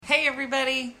Hey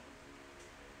everybody,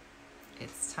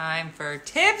 it's time for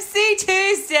Tipsy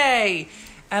Tuesday,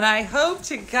 and I hope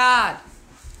to God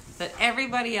that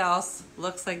everybody else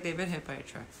looks like they've been hit by a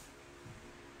truck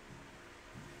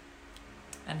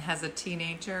and has a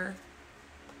teenager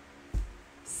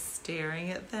staring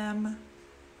at them.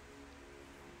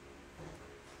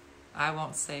 I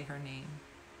won't say her name.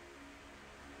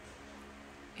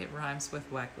 It rhymes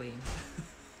with Weckling.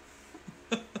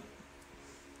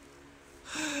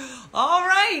 All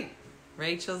right,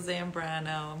 Rachel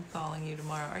Zambrano, I'm calling you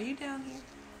tomorrow. Are you down here?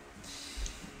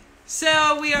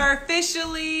 So we are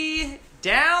officially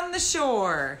down the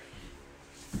shore.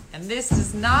 And this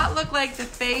does not look like the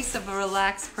face of a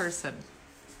relaxed person.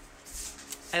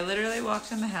 I literally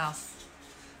walked in the house.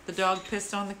 The dog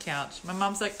pissed on the couch. My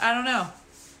mom's like, I don't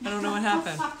know what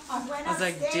happened. I was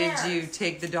like, did you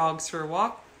take the dogs for a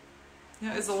walk?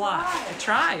 It was a lot. I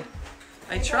tried.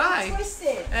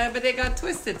 But they got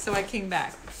twisted, so I came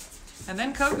back. And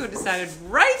then Coco decided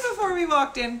right before we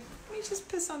walked in, let me just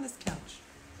piss on this couch.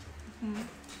 Mm-hmm.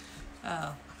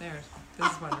 Oh,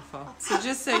 this is wonderful. So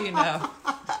just so you know.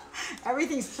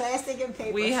 Everything's plastic and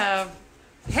paper. We have,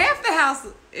 half the house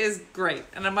is great.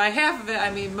 And by half of it,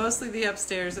 I mean mostly the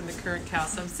upstairs and the current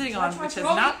house I'm sitting on, which has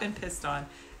not been pissed on.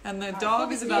 And the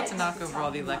dog is about to knock over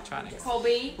all the electronics.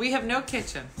 Colby. We have no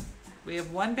kitchen. We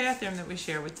have one bathroom that we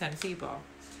share with 10 people.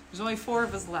 There's only 4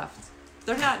 of us left.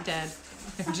 They're not dead.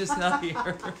 They're just not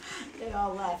here. They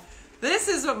all left. This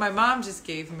is what my mom just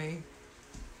gave me.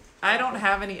 I don't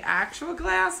have any actual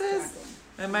glasses.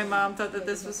 And my mom thought that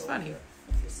this was funny.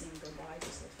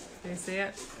 Can you see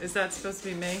it? Is that supposed to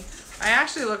be me? I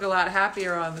actually look a lot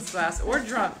happier on this glass, or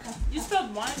drunk, You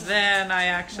spilled wine. than I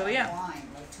actually am.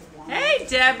 Hey,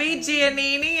 Debbie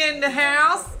Giannini in the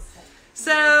house.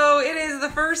 So it is the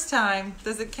first time.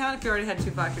 Does it count if you already had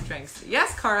 2 vodka drinks?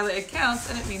 Yes, Carla, it counts,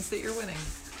 and it means that you're winning.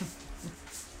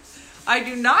 I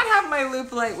do not have my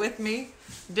loop light with me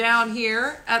down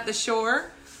here at the shore,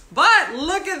 but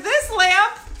look at this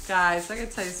lamp. Guys, I gotta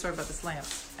tell you a story about this lamp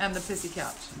and the pissy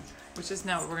couch, which is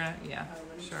now what we're gonna,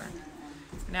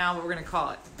 now what we're gonna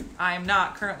call it. I am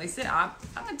not currently sitting, I'm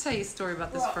gonna tell you a story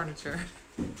about this furniture.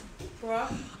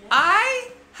 I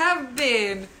have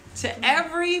been to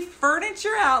every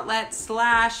furniture outlet /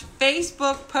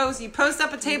 Facebook post. You post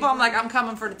up a table, I'm like, I'm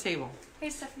coming for the table. Hey,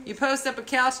 Stephanie. You post up a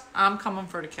couch, I'm coming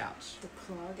for the couch. The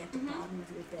plug at the bottom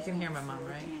of your bed. You can hear my mom,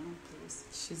 right? Piano, please.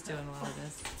 She's doing a lot of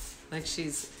this.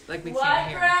 Like we What, can't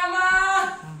hear.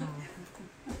 Grandma?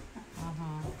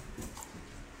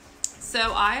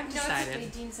 So I've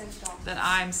decided that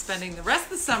I'm spending the rest of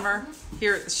the summer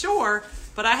here at the shore,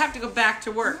 but I have to go back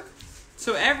to work.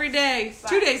 So every day,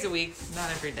 2 days a week, not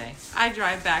every day, I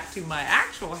drive back to my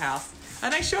actual house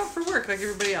and I show up for work like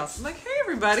everybody else. I'm like, hey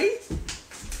everybody,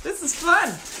 this is fun.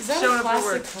 Is that showing a up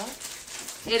for plastic work.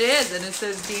 cup? It is, and it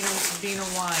says Dina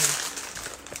Wine.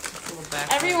 It's a little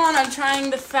back. Everyone, I'm trying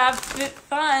the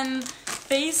FabFitFun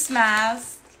face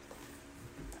mask.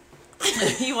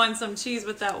 You want some cheese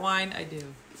with that wine? I do.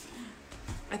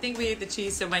 I think we ate the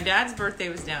cheese. So my dad's birthday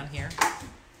was down here.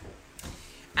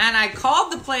 And I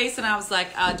called the place and I was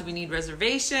like, do we need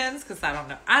reservations? Because I don't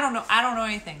know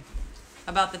anything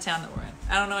about the town that we're in.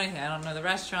 I don't know anything. I don't know the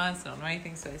restaurants. I don't know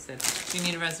anything. So I said, do you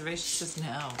need a reservation? She says,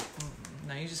 no.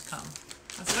 No, you just come.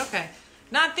 I said, okay.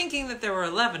 Not thinking that there were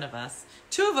 11 of us.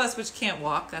 2 of us which can't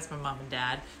walk. That's my mom and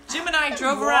dad. Jim and I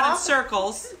drove around in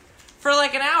circles for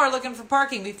like an hour looking for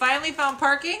parking. We finally found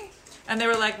parking and they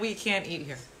were like, we can't eat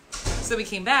here. So we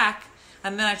came back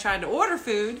and then I tried to order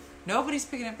food. Nobody's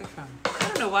picking up the phone. I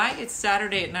don't know why. It's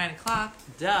Saturday at 9 o'clock.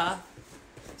 Duh.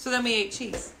 So then we ate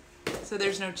cheese. So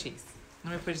there's no cheese.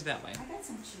 Let me put it that way. I got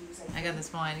some cheese. I got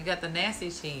this wine. You got the nasty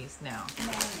cheese now.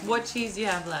 No. What cheese do you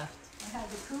have left? I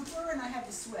have the Cooper and I have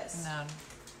the Swiss. No.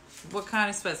 What kind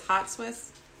of Swiss? Hot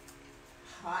Swiss?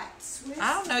 Hot Swiss?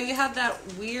 I don't know. You had that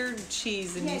weird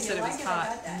cheese and Yeah, you said you it was like it? hot.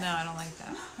 I got that. No, I don't like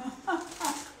that.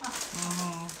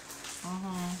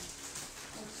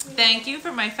 Thank you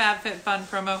for my FabFitFun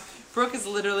promo. Brooke is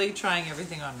literally trying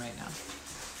everything on right now.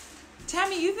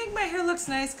 Tammy, you think my hair looks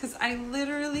nice? Because I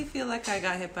literally feel like I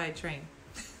got hit by a train.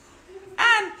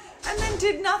 and then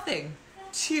did nothing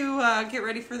to get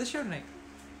ready for the show tonight.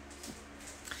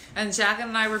 And Jack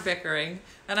and I were bickering.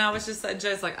 And I was just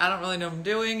like, I don't really know what I'm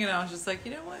doing. And I was just like,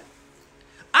 you know what?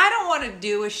 I don't want to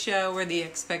do a show where the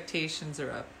expectations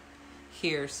are up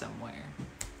here somewhere.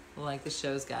 Like the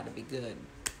show's got to be good.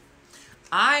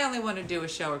 I only want to do a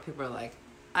show where people are like,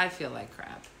 I feel like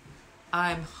crap.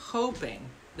 I'm hoping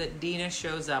that Dina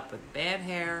shows up with bad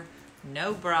hair,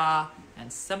 no bra,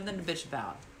 and something to bitch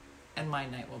about. And my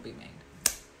night will be made.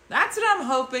 That's what I'm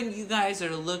hoping you guys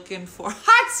are looking for.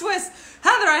 Hot Swiss.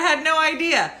 Heather, I had no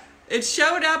idea. It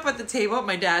showed up at the table at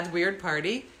my dad's weird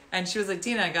party. And she was like,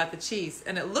 Dina, I got the cheese.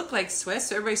 And it looked like Swiss.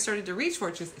 So everybody started to reach for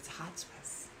it. She goes, it's hot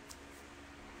Swiss.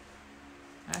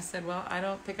 I said, well, I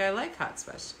don't think I like hot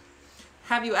Swiss.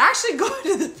 Have you actually gone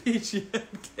to the beach yet,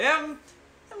 Kim?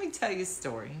 Let me tell you a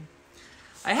story.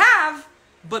 I have,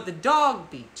 but the dog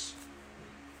beach.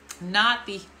 Not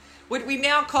the, what we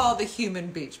now call the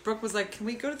human beach. Brooke was like, can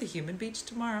we go to the human beach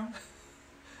tomorrow?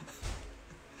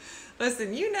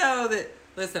 Listen, you know that,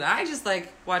 I just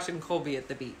like watching Colby at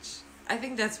the beach. I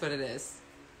think that's what it is.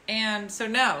 And so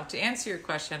no, to answer your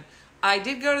question, I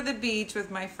did go to the beach with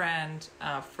my friend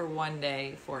for one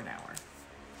day for an hour.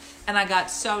 And I got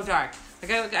so dark.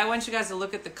 Like I want you guys to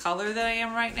look at the color that I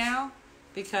am right now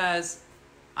because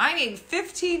I need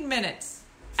 15 minutes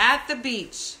at the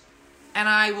beach and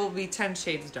I will be 10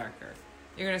 shades darker.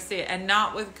 You're going to see it. And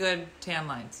not with good tan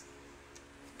lines.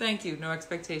 Thank you. No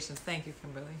expectations. Thank you,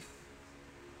 Kimberly.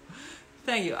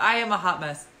 Thank you. I am a hot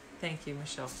mess. Thank you,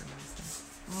 Michelle, for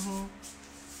noticing.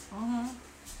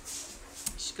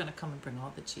 She's going to come and bring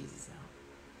all the cheeses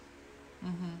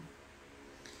out.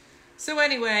 So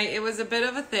anyway, it was a bit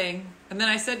of a thing. And then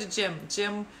I said to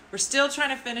Jim, we're still trying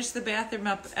to finish the bathroom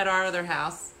up at our other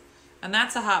house. And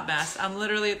that's a hot mess. I'm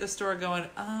literally at the store going,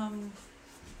 I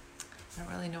don't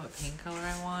really know what paint color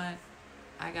I want.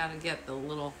 I got to get the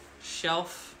little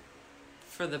shelf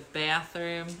for the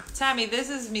bathroom. Tammy,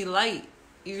 this is me light.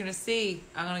 You're going to see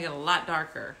I'm going to get a lot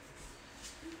darker.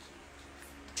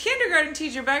 Kindergarten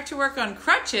teacher back to work on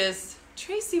crutches.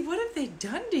 Tracy, what have they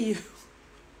done to you?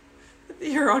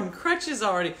 You're on crutches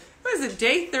already. What is it,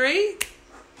 day 3?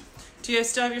 Do you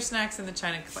still have your snacks in the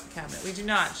china cabinet? We do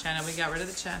not, Shannon. We got rid of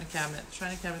the china cabinet. The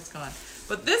china cabinet's gone.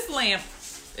 But this lamp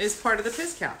is part of the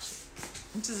piss couch,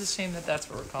 which is a shame that that's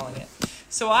what we're calling it.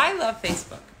 So I love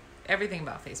Facebook. Everything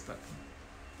about Facebook.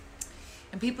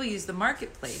 And people use the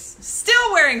marketplace.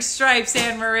 Still wearing stripes,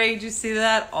 Anne Marie. Did you see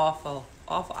that? Awful.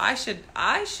 Awful. I should,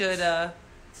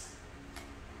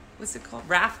 what's it called?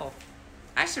 Raffle.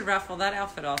 I should raffle that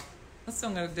outfit off. That's what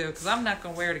I'm going to do because I'm not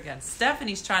going to wear it again.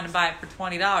 Stephanie's trying to buy it for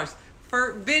 $20.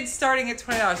 For bids starting at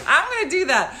 $20. I'm going to do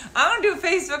that. I'm going to do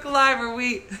a Facebook Live where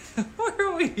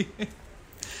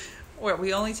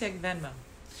we only take Venmo.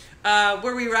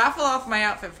 Where we raffle off my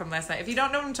outfit from last night. If you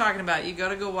don't know what I'm talking about, you got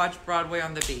to go watch Broadway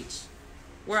on the Beach.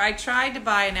 Where I tried to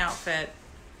buy an outfit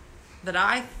that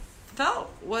I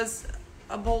felt was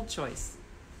a bold choice.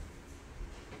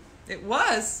 It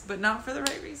was, but not for the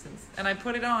right reasons. And I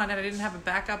put it on, and I didn't have a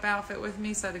backup outfit with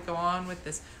me, so I had to go on with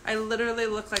this. I literally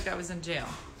looked like I was in jail,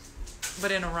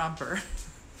 but in a romper.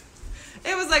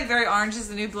 It was like very Orange is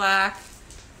the New Black,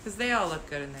 because they all look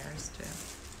good in theirs,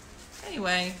 too.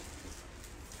 Anyway,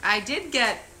 I did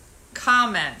get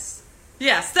comments.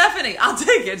 Yeah, Stephanie, I'll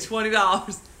take it,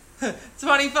 $20.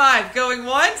 25 going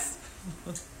once.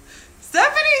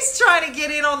 Stephanie's trying to get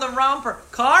in on the romper.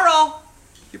 Carl,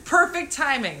 your perfect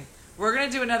timing. We're going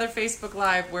to do another Facebook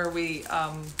Live where we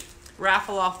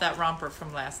raffle off that romper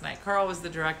from last night. Carl was the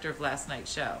director of last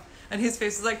night's show. And his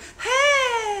face was like,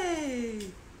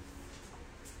 hey,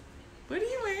 what are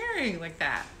you wearing? Like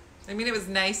that. I mean, it was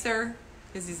nicer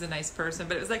because he's a nice person,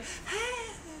 but it was like,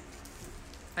 hey.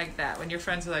 Like that. When your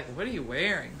friends are like, what are you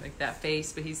wearing? Like that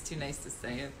face, but he's too nice to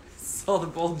say it. Saw the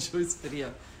Bold Choice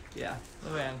video. Yeah,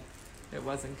 Luann, it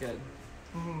wasn't good.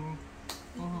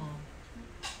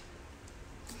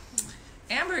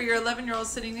 Amber, your 11-year-old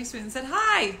sitting next to me and said,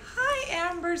 hi. Hi,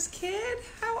 Amber's kid.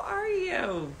 How are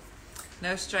you?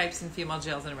 No stripes and female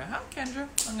gels anymore. Oh, Kendra,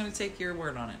 I'm going to take your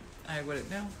word on it. I wouldn't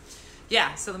know.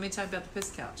 Yeah, so let me talk about the piss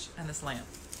couch and this lamp.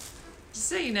 Just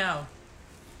so you know,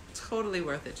 totally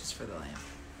worth it just for the lamp.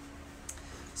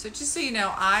 So just so you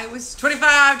know, I was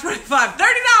 $25,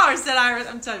 $30, said Iris.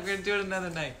 I'm telling you, we're going to do it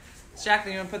another night.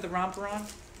 Jacqueline, you want to put the romper on?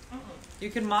 You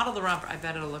can model the romper. I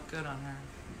bet it'll look good on her.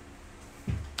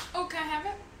 Oh, can I have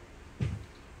it?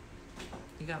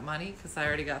 You got money? Because I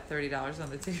already got $30 on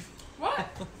the table. What?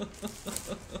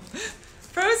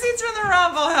 Proceeds from the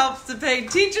rumble helps to pay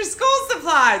teacher school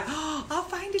supplies. I'll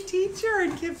find a teacher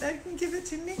and give it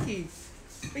to Nikki.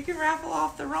 We can raffle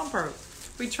off the romper.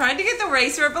 We tried to get the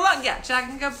racer balloon. Yeah, Jack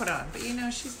can go put it on. But you know,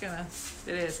 she's gonna.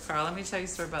 It is, Carl. Let me tell you a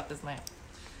story about this lamp.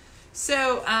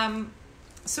 So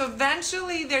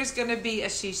eventually there's gonna be a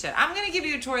she shed. I'm gonna give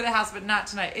you a tour of the house, but not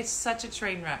tonight. It's such a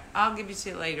train wreck. I'll give you to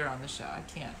it later on the show. I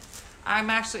can't.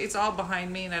 It's all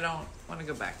behind me and I don't want to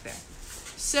go back there.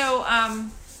 So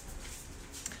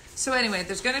anyway,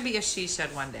 there's gonna be a she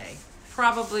shed one day.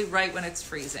 Probably right when it's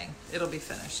freezing. It'll be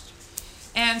finished.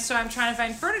 And so I'm trying to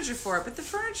find furniture for it, but the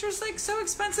furniture is like so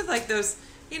expensive, like those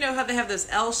You know how they have those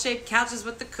L-shaped couches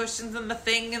with the cushions and the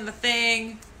thing and the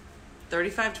thing.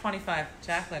 $35.25.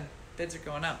 Jacqueline, bids are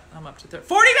going up. I'm up to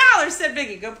 $40, said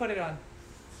Biggie. Go put it on.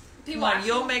 People Come on, actually-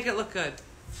 you'll make it look good.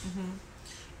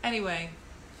 Anyway,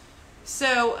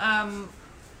 so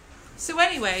so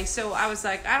I was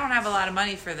like, I don't have a lot of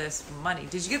money for this money.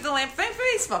 Did you get the lamp from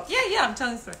Facebook? Yeah, I'm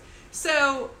telling you the story.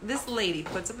 So this lady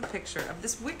puts up a picture of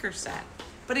this wicker set,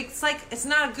 but it's like, it's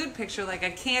not a good picture. Like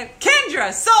I can't,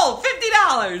 Kendra sold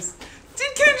 $50.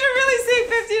 Did Kendra really say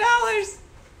 $50?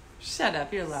 Shut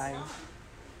up, you're lying.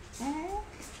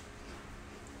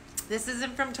 This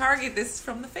isn't from Target, this is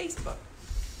from the Facebook.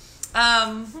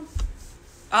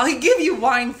 I'll give you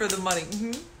wine for the money.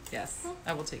 Yes,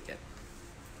 I will take it.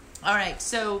 All right,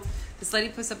 so this lady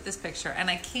puts up this picture, and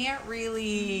I can't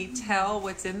really tell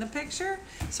what's in the picture.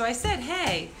 So I said,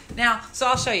 hey. Now, so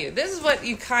I'll show you. This is what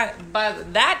you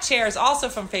but that chair is also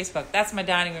from Facebook. That's my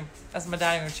dining room. That's my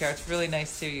dining room chair. It's really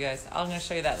nice too, you guys. I'm going to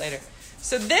show you that later.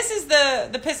 So this is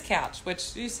the piss couch,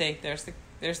 which you see, there's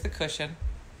the cushion,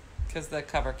 because the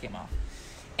cover came off.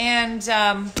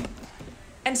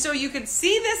 And so you could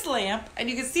see this lamp, and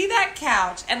you could see that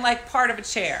couch, and like part of a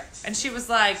chair. And she was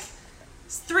like,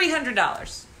 it's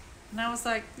 $300. And I was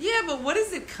like, yeah, but what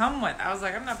does it come with? I was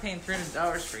like, I'm not paying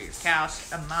 $300 for your couch,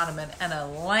 an ottoman, and a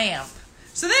lamp.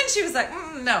 So then she was like,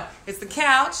 no, it's the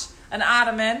couch, an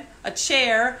ottoman, a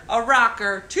chair, a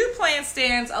rocker, 2 plant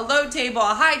stands, a low table,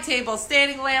 a high table,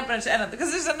 standing lamp, and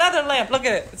because there's another lamp. Look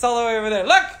at it. It's all the way over there.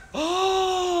 Look.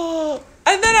 Oh.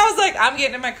 And then I was like, I'm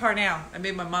getting in my car now. I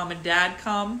made my mom and dad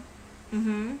come.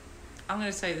 I'm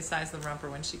going to tell you the size of the romper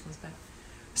when she comes back.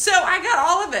 So I got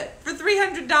all of it for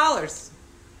 $300.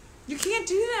 You can't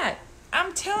do that.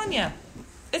 I'm telling you.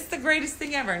 It's the greatest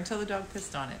thing ever until the dog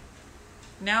pissed on it.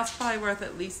 Now it's probably worth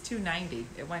at least $290.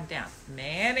 It went down.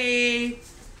 Manny,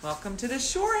 welcome to the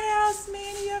Shore House.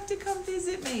 Manny, you have to come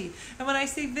visit me. And when I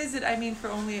say visit, I mean for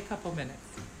only a couple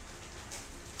minutes.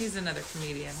 He's another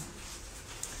comedian.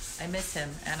 I miss him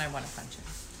and I want to punch him.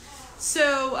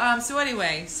 So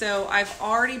anyway, so I've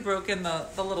already broken the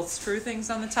little screw things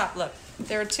on the top. Look,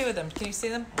 there are 2 of them. Can you see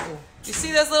them? Oh. You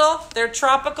see those they're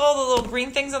tropical, the little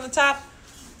green things on the top?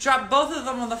 Dropped both of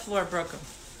them on the floor, broke them.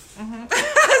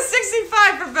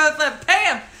 65 for both of them.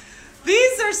 Pam,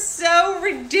 these are so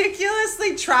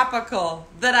ridiculously tropical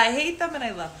that I hate them and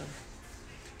I love them.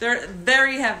 They're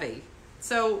very heavy.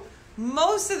 So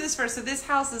most of this so this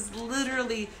house is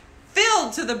literally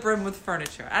filled to the brim with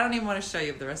furniture. I don't even want to show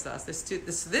you the rest of the house.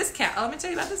 This couch. Oh, let me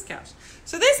tell you about this couch.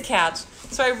 So this couch,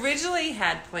 so I originally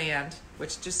had planned,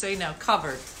 which just so you know,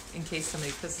 covered in case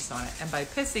somebody pisses on it. And by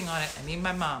pissing on it, I mean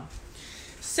my mom.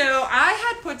 So I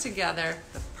had put together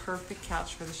the perfect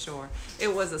couch for the shore.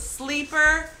 It was a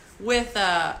sleeper with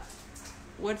a,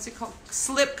 what's it called?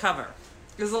 Slip cover.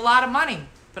 It was a lot of money.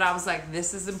 But I was like,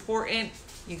 this is important.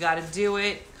 You got to do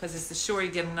it because it's the shore.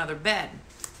 You get another bed.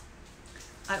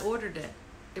 I ordered it.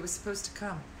 It was supposed to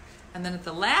come. And then at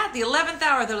the 11th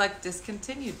hour, they're like,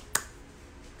 discontinued.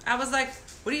 I was like,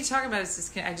 what are you talking about? It's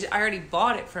discontinued. I already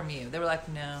bought it from you. They were like,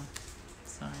 no,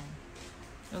 sorry.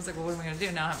 I was like, well, what am I going to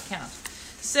do? Now I have a couch.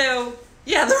 So,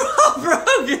 yeah, they're all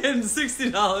broken.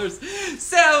 $60.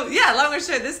 So, yeah, long and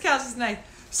short, this couch is nice.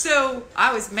 So,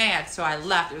 I was mad, so I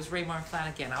left. It was Raymore and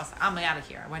Flanagan. I was like, I'm out of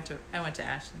here. I went to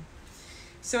Ashley.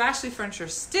 So Ashley Furniture,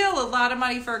 still a lot of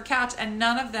money for a couch, and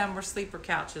none of them were sleeper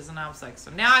couches. And I was like, so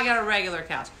now I got a regular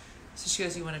couch. So she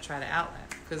goes, you want to try the outlet?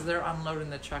 Because they're unloading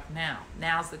the truck now.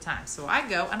 Now's the time. So I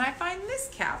go, and I find this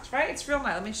couch, right? It's real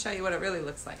nice. Let me show you what it really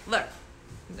looks like. Look.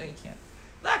 No, you can't.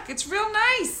 Look, it's real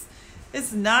nice.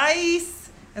 It's nice.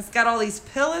 It's got all these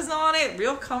pillows on it,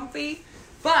 real comfy.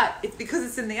 But it's because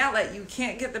it's in the outlet, you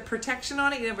can't get the protection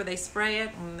on it. You know, where they spray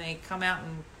it and they come out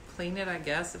and clean it, I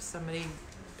guess, if somebody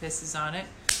pisses on it.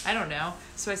 I don't know.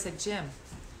 So I said, Jim.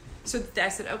 So I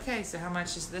said, okay, so how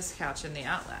much is this couch in the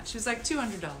outlet? She was like,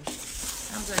 $200.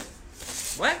 I was like,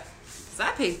 what? Because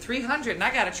I paid $300 and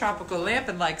I got a tropical lamp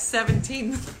and like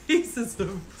 17 pieces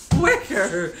of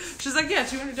wicker. She's like, yeah, $200.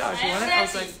 You want it? I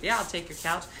was like, yeah, I'll take your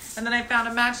couch. And then I found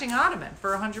a matching ottoman for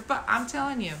 $100. I'm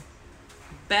telling you,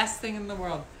 best thing in the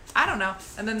world. I don't know.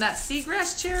 And then that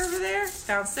seagrass chair over there,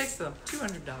 found 6 of them,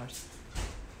 $200.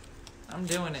 I'm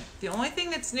doing it. The only thing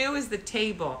that's new is the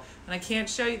table. And I can't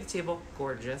show you the table.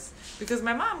 Gorgeous. Because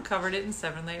my mom covered it in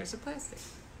 7 layers of plastic.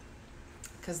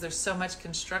 Because there's so much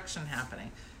construction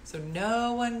happening. So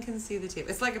no one can see the table.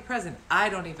 It's like a present. I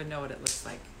don't even know what it looks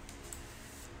like.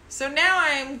 So now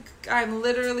I'm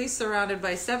literally surrounded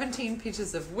by 17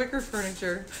 pieces of wicker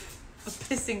furniture, a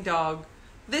pissing dog,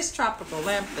 this tropical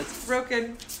lamp that's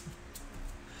broken.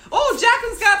 Oh,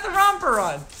 Jacqueline's got the romper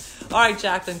on. All right,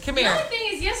 Jacqueline, come The here. other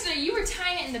thing is, yesterday you were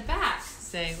tying it in the back.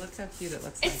 see. Look how cute it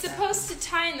looks. It's like supposed to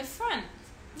tie in the front.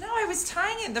 that. No, I was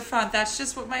tying it in the front. That's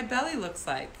just what my belly looks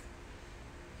like.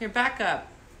 Here, back up.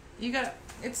 You got.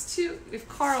 It's too. If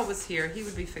Carl was here, he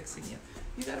would be fixing you.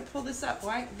 You got to pull this up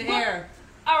right there.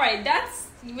 All right, that's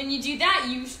when you do that.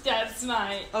 That's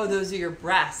my. Oh, those are your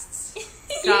breasts.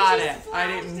 You Got just it. I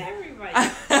flashed didn't. Everybody.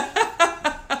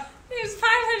 There's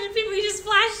 500 people. You just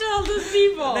flashed all those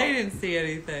people. They didn't see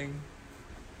anything.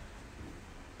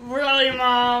 Really,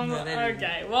 Mom? No, they didn't.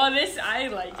 Okay. Well, this I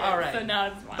like it. All right. So now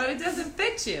it's mine. But it doesn't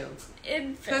fit you.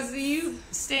 It fits. Because you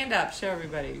stand up, show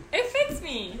everybody. It fits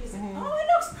me. Oh, it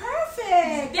looks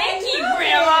perfect. Thank you, I love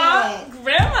Grandma. it.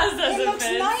 Grandma says It it looks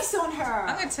fits. nice on her.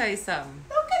 I'm going to tell you something.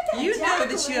 Look at that. You know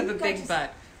that you Jacqueline. have a got big your-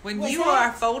 butt. When Was you that-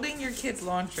 are folding your kids'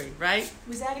 laundry, right?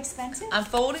 Was that expensive? I'm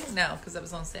folding, no, because that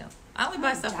was on sale. I only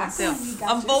buy stuff on sale. Jacqueline, you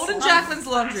got I'm folding yourself- Jacqueline's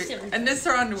laundry, and this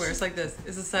her underwear. It's like this.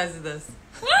 It's the size of this.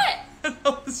 What? And I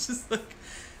was just like,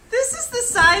 this is the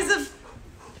size of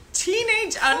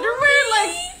teenage underwear.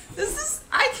 Like this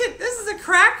is a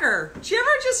cracker. Do you ever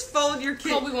just fold your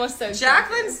kid? Colby wants those.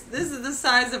 Jacqueline's. This is the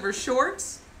size of her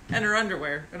shorts and her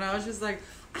underwear, and I was just like,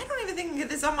 I don't even think I can get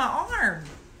this on my arm.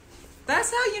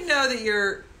 That's how you know that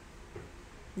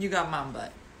you got mom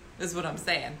butt. Is what I'm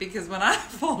saying. Because when I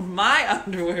fold my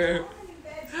underwear,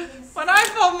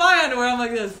 I'm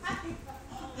like this.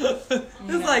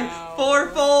 It's like 4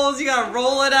 folds. You gotta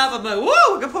roll it up. I'm like,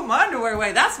 whoa! I can put my underwear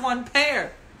away. That's one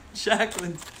pair.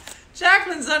 Jacqueline's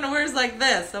underwear is like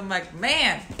this. I'm like,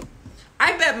 man,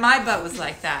 I bet my butt was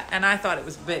like that, and I thought it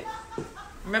was big.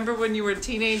 Remember when you were a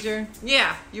teenager?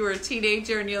 Yeah, you were a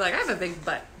teenager, and you're like, I have a big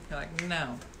butt. You're like,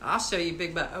 no, I'll show you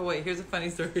big butt. Oh wait, here's a funny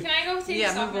story. Can I go take this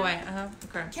Yeah, off move now? away.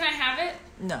 Okay. Can I have it?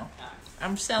 No,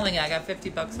 I'm selling it. I got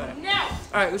 $50 on it. No. All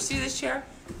right, we see this chair?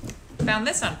 Found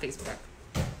this on Facebook.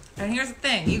 And here's the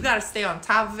thing. You got to stay on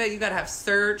top of it. You got to have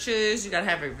searches. You got to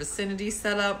have a vicinity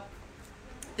set up.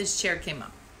 This chair came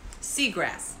up.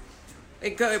 Seagrass.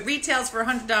 It retails for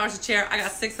 $100 a chair. I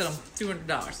got 6 of them,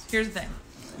 $200. Here's the thing.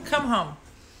 Come home.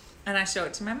 And I show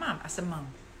it to my mom. I said, Mom,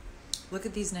 look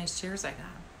at these nice chairs I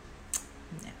got.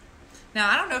 Yeah.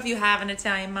 Now, I don't know if you have an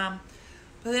Italian mom,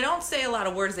 but they don't say a lot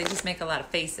of words. They just make a lot of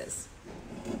faces.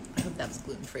 I hope that was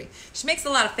gluten-free. She makes a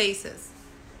lot of faces.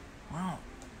 Wow.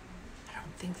 I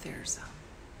don't think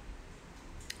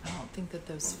I don't think that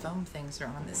those foam things are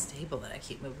on this table that I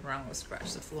keep moving around with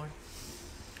scratch the floor.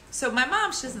 So my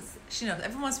mom, she knows.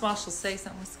 Every once in a while she'll say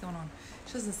something. What's going on?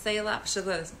 She doesn't say a lot, but she'll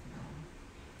go this.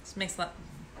 She makes a lot.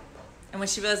 And when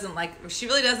she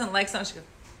really doesn't like something, she goes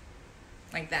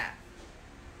like that.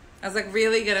 I was like,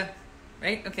 really gonna,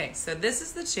 right? Okay, so this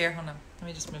is the chair. Hold on. Let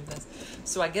me just move this.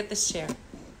 So I get this chair.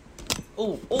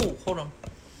 Oh, hold on.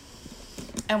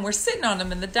 And we're sitting on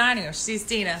them in the dining room. She sees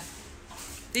Dina.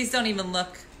 These don't even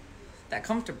look that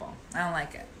comfortable. I don't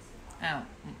like it.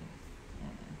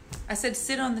 I said,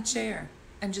 sit on the chair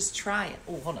and just try it.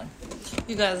 Oh, hold on.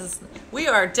 You guys, we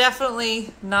are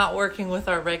definitely not working with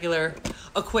our regular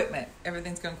equipment.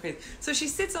 Everything's going crazy. So she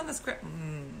sits on this.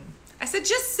 I said,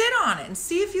 just sit on it and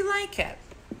see if you like it.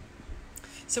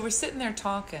 So we're sitting there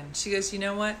talking. She goes, you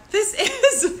know what? This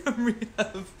is from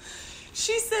Rehab.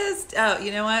 She says, oh,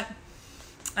 you know what?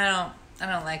 I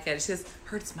don't like it. She says,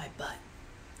 hurts my butt.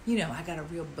 You know, I got a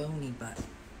real bony butt.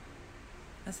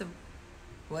 I said,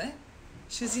 what?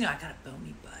 She goes, you know, I got a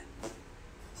bony butt.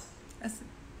 I said,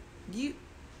 you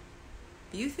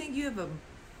think you have a,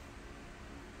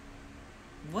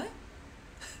 what?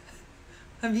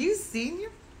 Have you seen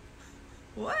your,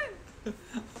 what?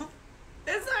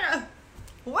 It's like a,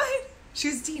 what? She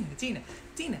was Dina.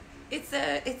 It's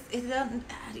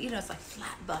it's like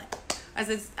flat butt. I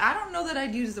said, I don't know that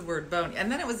I'd use the word bony. And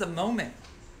then it was a moment.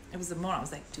 I was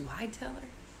like, do I tell her?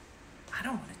 I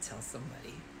don't want to tell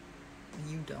somebody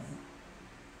you don't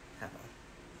have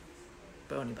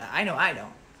a bony butt. I know I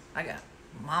don't. I got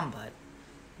mom butt.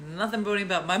 Nothing bony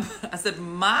about my butt. I said,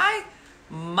 my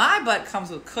butt comes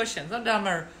with cushions. I'm down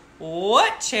there.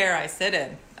 What chair I sit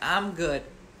in, I'm good.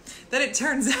 Then it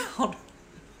turns out,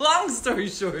 long story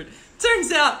short,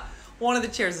 turns out one of the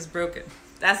chairs is broken.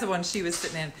 That's the one she was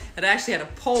sitting in. It actually had a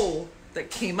pole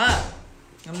that came up.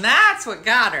 And that's what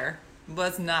got her,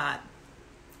 was not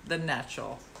the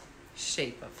natural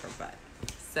shape of her butt.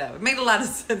 So it made a lot of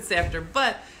sense after.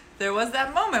 But there was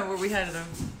that moment where we had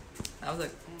I was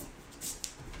like,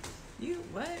 you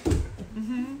what?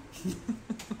 Mm-hmm.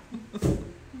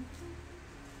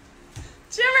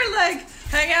 Do you ever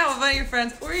hang out with one of your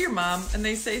friends or your mom and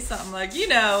they say something like, you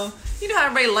know how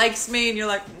everybody likes me, and you're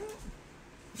like,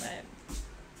 man,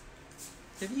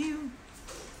 have you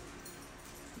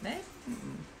met?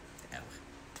 Oh,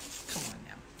 come on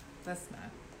now, that's not,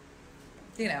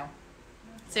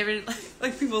 Say,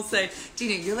 like people say,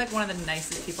 Gina, you're like one of the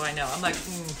nicest people I know. I'm like,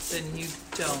 then you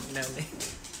don't know me.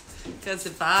 Because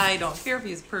if I don't care if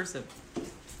he's a person,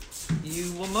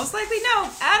 you will most likely know.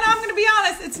 And I'm going to be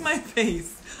honest, it's my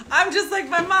face. I'm just like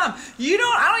my mom. I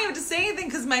don't even have to say anything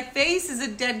because my face is a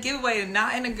dead giveaway and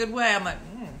not in a good way. I'm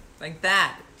like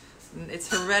that. It's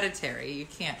hereditary. You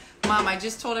can't. Mom, I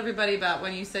just told everybody about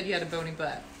when you said you had a bony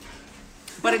butt.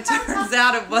 But it turns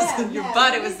out it wasn't your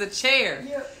butt, it was the chair.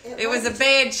 It was a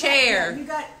bad chair.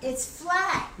 It's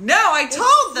flat. No, I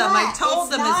told them. I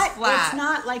told them it's flat. It's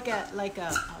not like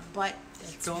a butt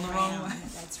that's going the round. wrong way.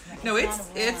 That's right. No,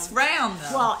 it's round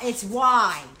though. Well, it's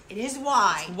wide. It is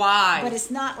wide. It's wide. But it's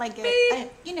not like Beep, a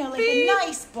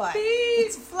nice butt. beep.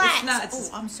 It's flat. It's not.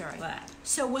 It's I'm sorry. flat.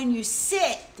 So when you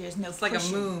sit, there's no It's like a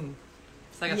moon.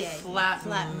 It's like a flat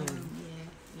moon.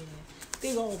 Yeah.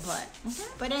 Big old butt.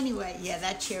 But anyway, yeah,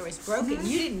 that chair was broken.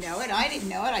 You didn't know it. I didn't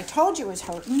know it. I told you it was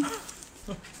hurting.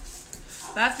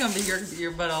 That's gonna be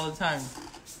your butt all the time.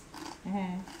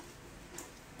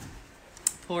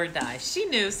 Poor Di. She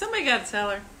knew. Somebody got to tell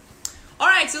her. All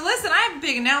right, so listen, I have a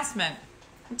big announcement.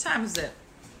 What time is it?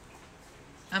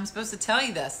 I'm supposed to tell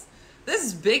you this. This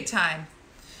is big time.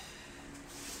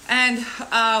 And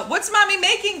what's Mommy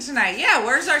making tonight? Yeah,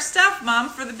 where's our stuff, Mom,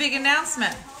 for the big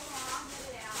announcement?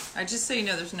 Just so you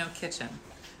know, there's no kitchen.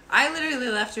 I literally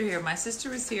left her here. My sister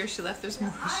was here. She left this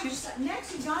morning. I'm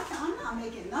not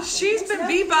making nothing. She's been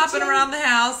bebopping around the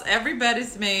house. Every bed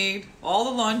is made. All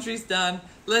the laundry's done.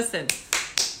 Listen,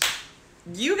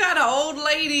 you got an old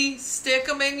lady, stick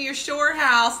them in your shore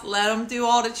house, let them do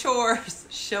all the chores,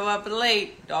 show up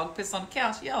late, dog piss on the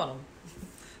couch, yell at them.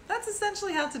 That's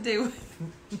essentially how today went.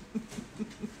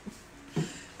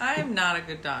 I am not a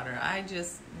good daughter.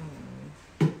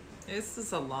 This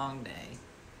is a long day.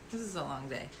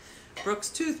 Brooke's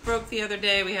tooth broke the other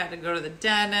day. We had to go to the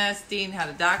dentist. Dean had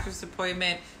a doctor's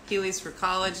appointment. Healy's for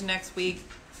college next week.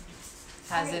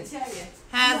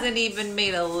 Hasn't even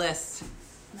made a list.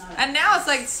 And now it's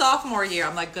like sophomore year.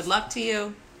 I'm like, good luck to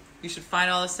you. You should find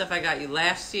all the stuff I got you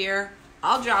last year.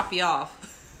 I'll drop you off.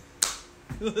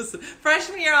 Listen,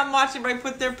 freshman year, I'm watching everybody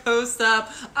put their posts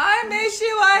up. I miss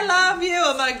you. I love you.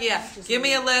 I'm like, yeah, give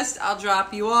me a list. I'll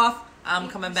drop you off. I'm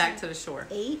coming back to the shore.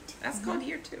 8. That's called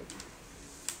year 2.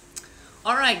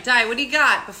 All right, Di, what do you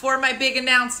got before my big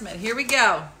announcement? Here we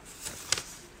go.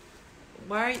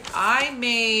 I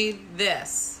made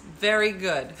this. Very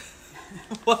good.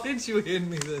 Why did you hand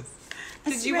me this?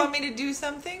 Did you want me to do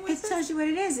something with it? It tells you what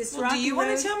it is. It's do you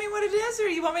want to tell me what it is, or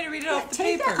you want me to read it off the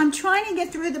paper? That. I'm trying to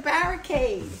get through the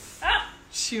barricade.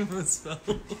 She almost fell.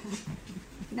 You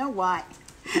know what?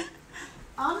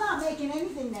 I'm not making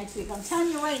anything next week. I'm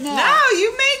telling you right now. No,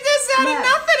 you made this out of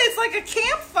nothing. It's like a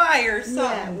campfire or something.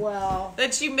 Yeah, well.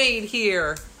 That you made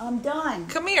here. I'm done.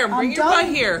 Come here. Bring your butt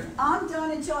here. I'm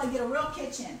done until I get a real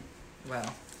kitchen.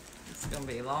 Well, it's going to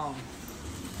be long.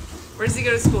 Where does he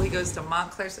go to school? He goes to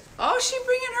Montclair. Oh, she's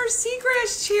bringing her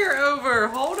Seagrass chair over.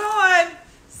 Hold on.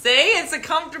 See, it's a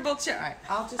comfortable chair. All right,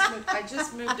 I'll just move. I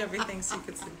just moved everything so you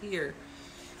could sit here.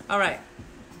 All right.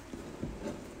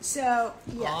 So,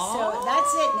 yeah, so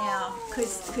that's it now,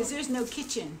 because there's no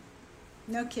kitchen.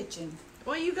 No kitchen.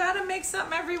 Well, you got to make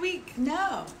something every week.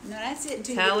 No, that's it.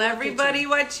 Tell everybody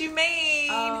what you made.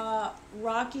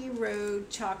 Rocky Road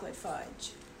chocolate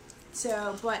fudge.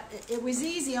 So, but it was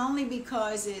easy only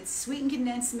because it's sweetened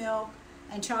condensed milk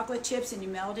and chocolate chips, and you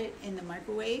melt it in the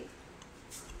microwave.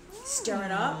 Stir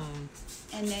it up,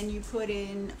 and then you put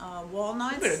in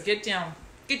walnuts. You better get down.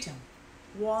 Get down.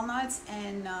 Walnuts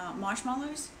and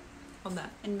marshmallows. On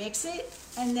that. And mix it,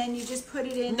 and then you just put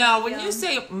it in. No, when you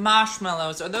say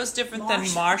marshmallows, are those different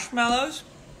than marshmallows?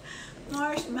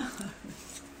 Marshmallows.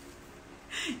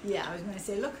 Yeah, I was going to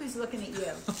say, look who's looking at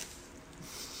you.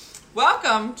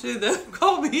 Welcome to the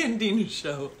Colby and Dina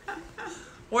show,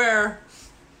 where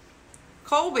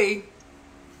Colby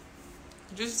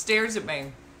just stares at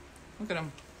me. Look at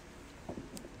him.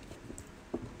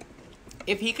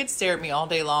 If he could stare at me all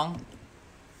day long,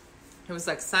 it was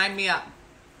like, sign me up.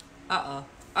 Uh-oh.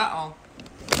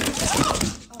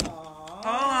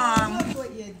 Look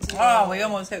what you did. Oh, we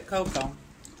almost hit Coco.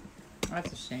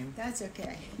 That's a shame. That's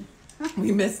okay.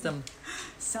 We missed him.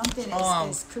 Something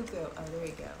is cuckoo. Oh, there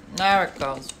you go. There it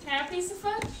goes. Can I have a piece of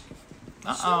fudge?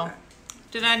 Uh-oh. Sure.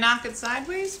 Did I knock it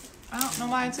sideways? I don't know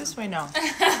why it's this way now. What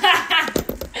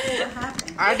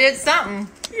happened? I did something.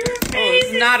 Your face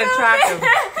it's not is so attractive.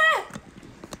 bad.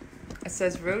 It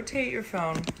says rotate your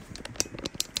phone.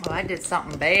 Well, I did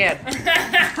something bad.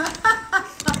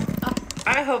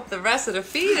 I hope the rest of the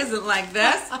feed isn't like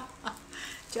this.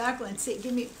 Jacqueline,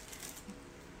 give me.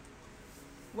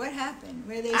 What happened?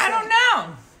 Where they? I don't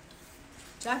know.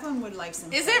 Jacqueline would like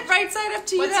some. Is fudge. it right side up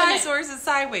to you What's in guys, it? or is it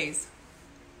sideways?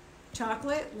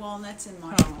 Chocolate, walnuts, and Oh,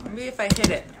 marshmallows. maybe if I hit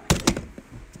it.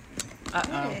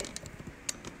 Uh-oh. Hit it.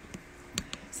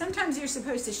 Sometimes you're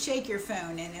supposed to shake your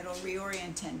phone and it'll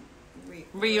reorient.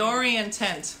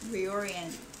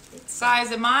 Reorient. It's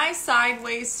Guys, am I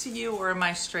sideways to you or am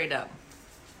I straight up?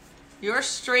 You're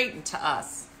straight to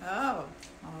us. Oh,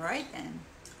 all right then.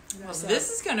 Well, So-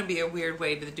 this is going to be a weird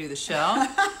way to do the show.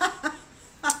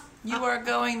 You are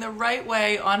going the right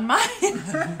way on my end.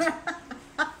 How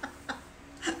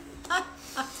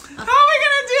am I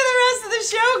going to do the rest of the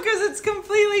show? Because it's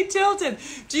completely tilted.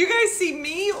 Do you guys see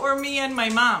me or me and my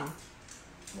mom?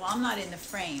 Well, I'm not in the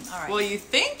frame. All right. Well, you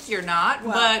think you're not,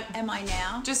 Well, but am I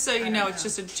now? just so I you don't know, it's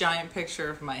just a giant picture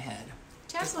of my head.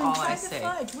 Jacqueline, all try I the say.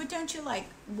 fudge. What don't you like?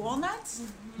 Walnuts?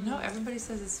 No, everybody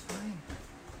says it's fine.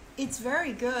 It's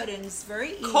very good and it's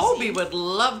very easy. Colby would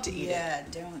love to eat it. Yeah,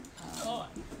 don't. Oh,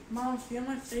 Mom, feel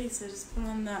my face. I just put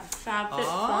on that FabFitFun.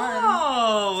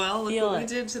 Oh, well, look Feel what we it.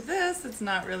 did to this. It's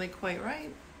not really quite right.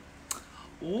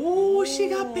 Oh, she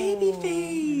got baby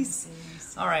face.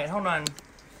 All right, hold on.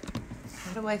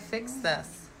 How do I fix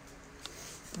this?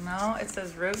 No, it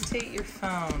says rotate your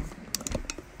phone.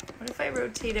 What if I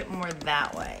rotate it more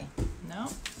that way? No?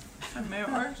 That may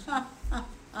work.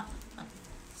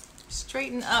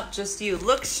 Straighten up, just you.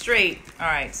 Look straight. All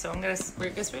right, so I guess we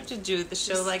have to do the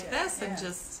show Just, like this and yeah.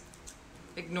 just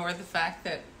ignore the fact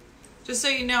that, just so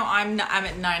you know, I'm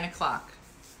at 9 o'clock.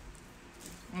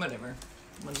 Whatever.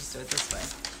 We'll just do it this way.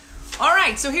 All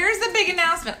right, so here's the big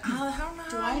announcement. Oh, I don't know.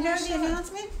 Do I know the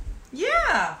announcement?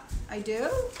 Yeah. I do?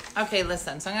 Okay,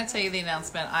 listen. So I'm going to tell you the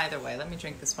announcement either way. Let me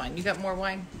drink this wine. You got more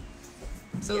wine?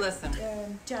 So listen.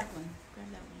 Jacqueline,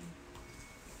 grab that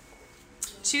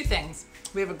one. 2 things.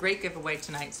 We have a great giveaway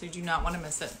tonight, so you do not want to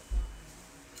miss it.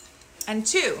 And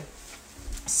 2,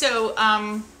 so,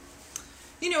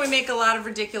 you know, we make a lot of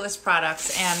ridiculous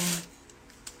products, and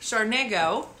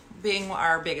Chardonnay being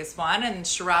our biggest one, and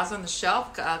Shiraz on the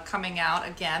Shelf coming out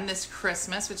again this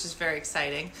Christmas, which is very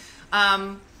exciting.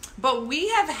 But we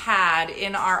have had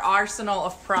in our arsenal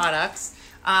of products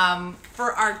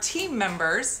for our team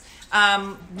members,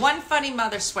 One Funny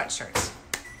Mother sweatshirt.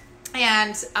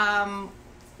 And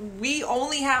we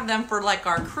only have them for like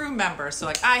our crew members. So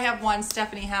like I have one,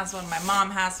 Stephanie has one, my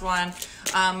mom has one.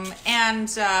 And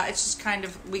it's just kind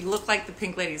of, we look like the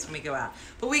pink ladies when we go out.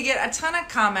 But we get a ton of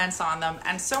comments on them,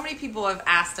 and so many people have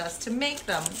asked us to make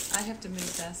them. I have to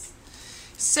move this.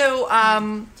 So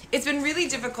it's been really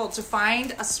difficult to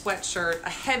find a sweatshirt, a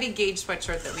heavy gauge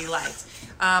sweatshirt that we liked.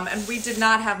 And we did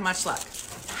not have much luck.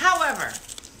 However,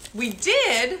 we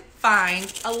did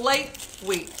find a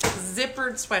lightweight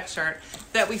zippered sweatshirt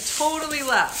that we totally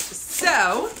loved.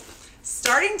 So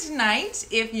starting tonight,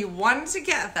 if you want to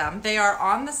get them, they are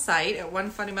on the site at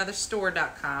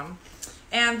onefunnymotherstore.com.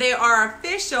 And they are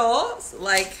official,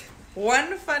 like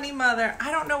One Funny Mother. I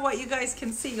don't know what you guys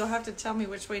can see. You'll have to tell me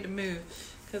which way to move,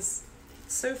 because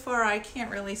so far I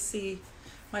can't really see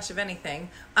much of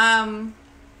anything.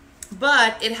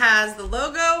 But it has the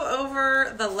logo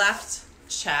over the left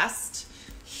chest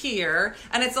here,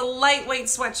 and it's a lightweight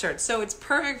sweatshirt, so it's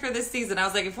perfect for this season. I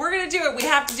was like, if we're gonna do it, we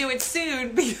have to do it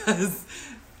soon because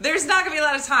there's not gonna be a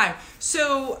lot of time.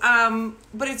 So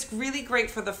but it's really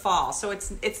great for the fall. So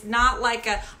it's not like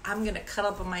I'm gonna cut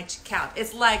up on my couch.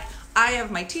 It's like I have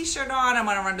my t-shirt on, I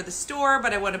want to run to the store,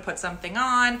 but I want to put something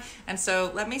on. And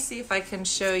so let me see if I can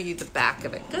show you the back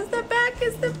of it, because the back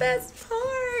is the best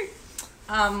part.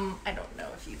 I don't know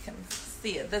if you can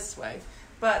see it this way,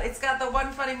 but it's got the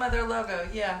One Funny Mother logo,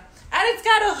 yeah. And it's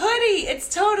got a hoodie. It's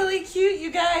totally cute, you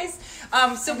guys.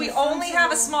 So we only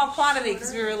have a small quantity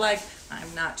because we were like,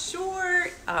 I'm not sure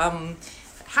how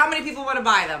many people want to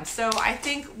buy them. So I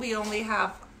think we only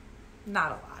have, not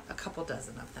a lot, a couple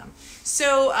dozen of them.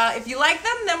 So if you like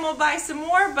them, then we'll buy some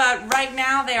more. But right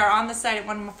now they are on the site at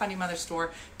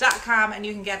onefunnymotherstore.com, and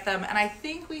you can get them. And I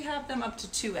think we have them up to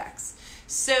 2X.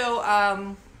 So,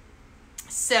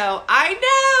 so I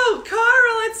know,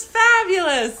 Carl, it's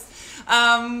fabulous.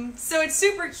 So it's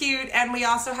super cute, and we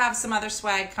also have some other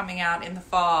swag coming out in the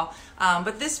fall.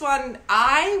 But this one,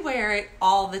 I wear it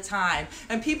all the time.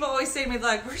 And people always say to me,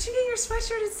 like, where'd you get your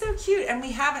sweatshirt? It's so cute. And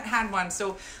we haven't had one.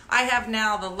 So I have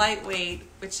now the lightweight,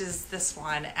 which is this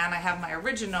one, and I have my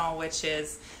original, which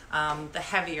is the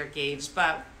heavier gauge.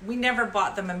 But we never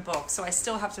bought them in bulk, so I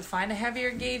still have to find a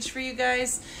heavier gauge for you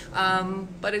guys.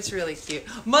 But it's really cute.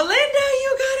 Melinda,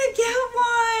 you gotta get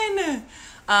one!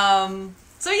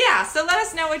 So yeah, so let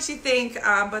us know what you think.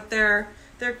 But they're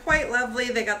quite lovely.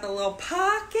 They got the little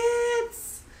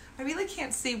pockets. I really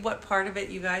can't see what part of it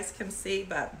you guys can see,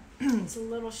 but It's a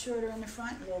little shorter in the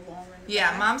front, a little longer in the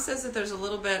yeah, back. Mom says that there's a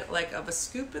little bit like of a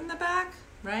scoop in the back,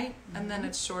 right? And then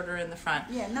it's shorter in the front.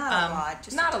 Yeah, not a lot.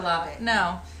 Just not a tiny lot, bit.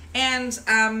 no. And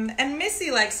Missy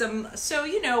likes them. So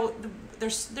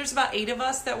there's about 8 of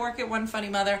us that work at One Funny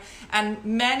Mother, and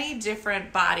many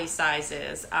different body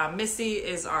sizes. Missy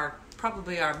is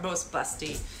probably our most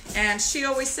busty, and she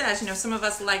always says, some of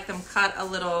us like them cut a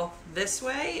little this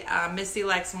way. Missy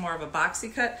likes more of a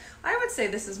boxy cut. I would say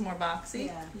this is more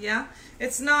boxy. Yeah.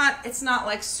 It's not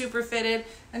like super fitted.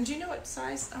 And do you know what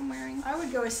size I'm wearing? I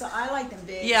would go with, I like them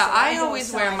big. Yeah, so I go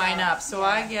always wear side mine up. So Yeah.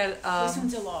 I get This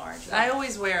one's a large.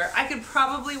 I could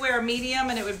probably wear a medium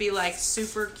and it would be like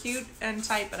super cute and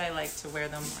tight, but I like to wear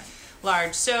them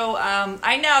large. So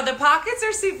I know the pockets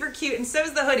are super cute, and so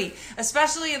is the hoodie,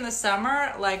 especially in the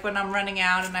summer, like when I'm running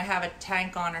out and I have a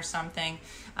tank on or something,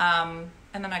 and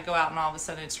then I go out and all of a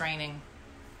sudden it's raining.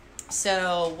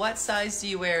 So what size do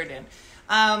you wear it in?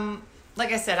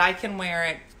 Like I said, I can wear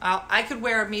it. I could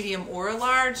wear a medium or a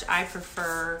large. I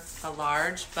prefer a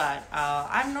large, but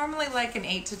I'm normally like an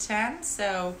 8 to 10.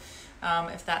 So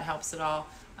if that helps at all.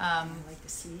 I like the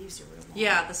sleeves are real long.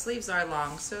 Yeah, the sleeves are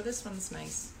long, so this one's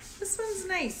nice. This one's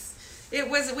nice.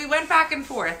 We went back and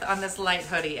forth on this light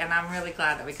hoodie, and I'm really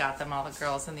glad that we got them. All the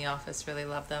girls in the office really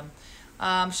love them.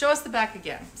 Show us the back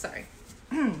again. Sorry.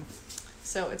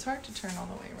 So it's hard to turn all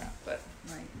the way around, but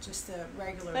Right, just the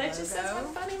regular But logo. it just says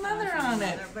One Funny One Mother Funny on Mother,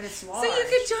 it. But it's so large. you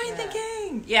could join the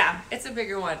gang. Yeah, it's a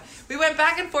bigger one. We went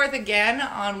back and forth again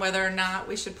on whether or not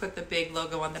we should put the big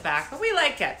logo on the back, but we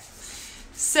like it.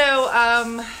 So,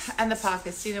 and the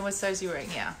pockets. Do you know what size you're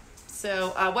wearing? Yeah.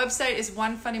 So, website is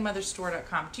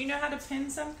onefunnymotherstore.com. Do you know how to pin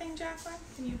something, Jacqueline?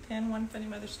 Can you pin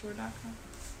onefunnymotherstore.com?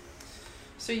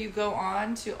 So you go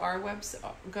on to our website.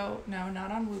 No, not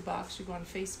on WooBox. You go on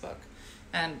Facebook,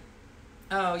 and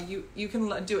you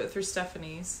can do it through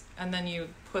Stephanie's, and then you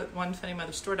put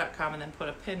onefunnymotherstore.com, and then put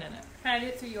a pin in it. Can I do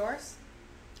it through yours?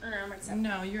 Or no,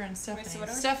 No, you're in Stephanie's. so what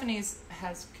do I- Stephanie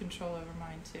has control over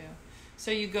mine too. So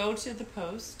you go to the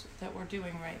post that we're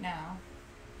doing right now.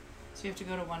 So you have to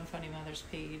go to One Funny Mother's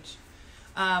page.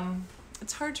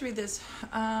 It's hard to read this.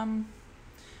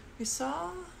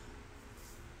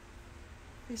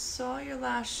 We saw your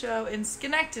last show in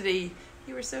Schenectady.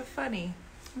 You were so funny.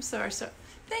 I'm sorry.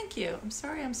 Thank you. I'm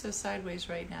sorry I'm so sideways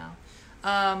right now.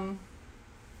 How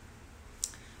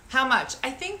much?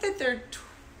 I think that they're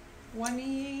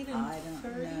 28 and I don't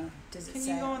 30. know. Does it Can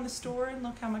say? you go in the store and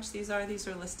look how much these are? These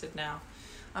are listed now.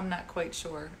 I'm not quite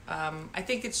sure. I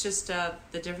think it's just the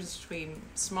difference between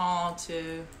small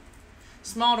to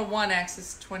 1X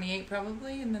is 28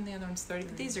 probably, and then the other one's 30.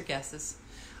 But these are guesses.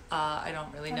 I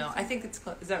don't really know. I think it's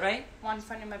close. Is that right? One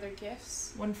Funny Mother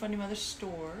Gifts.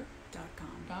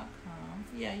 OneFunnyMotherStore.com.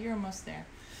 Yeah, you're almost there.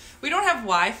 We don't have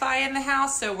Wi-Fi in the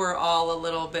house, so we're all a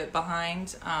little bit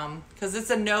behind because it's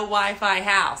a no Wi-Fi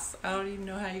house. I don't even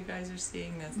know how you guys are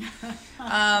seeing this.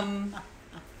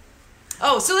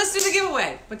 So let's do the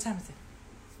giveaway. What time is it?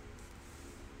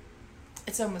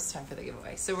 It's almost time for the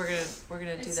giveaway, so we're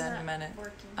gonna do It's that in a not minute.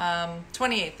 working.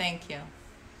 28. Thank you.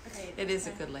 Okay. It is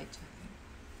a good light jacket.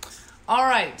 All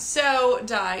right. So,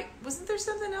 Di, wasn't there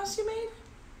something else you made?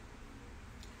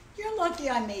 You're lucky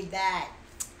I made that.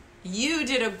 You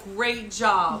did a great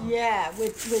job. Yeah,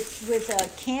 with a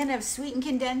can of sweetened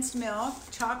condensed milk,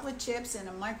 chocolate chips, and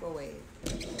a microwave,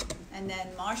 and then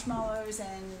marshmallows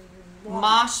and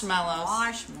Marshmallows.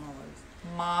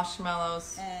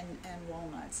 and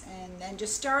walnuts, and then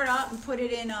just stir it up and put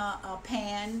it in a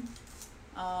pan.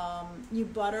 You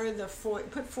butter the foil,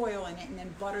 put foil in it, and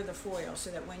then butter the foil so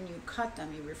that when you cut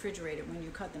them, you refrigerate it. When you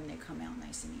cut them, they come out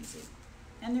nice and easy,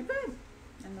 and they're good,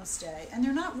 and they'll stay, and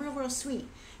they're not real sweet.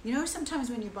 You know, sometimes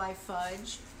when you buy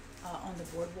fudge on the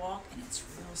boardwalk and it's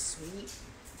real sweet,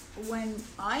 when you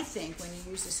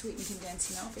use the sweetened condensed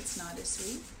milk, it's not as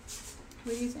sweet.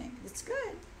 What do you think? It's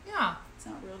good. Yeah. It's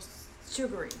not real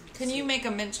sugary. Can you make a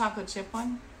mint chocolate chip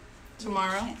one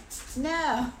tomorrow?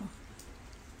 No.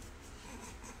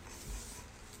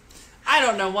 I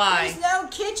don't know why. There's no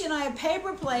kitchen. I have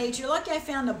paper plates. You're lucky I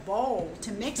found a bowl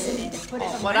to mix it in and put it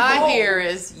in What my bowl. I hear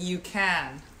is you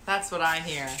can. That's what I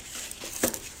hear.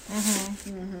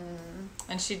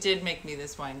 And she did make me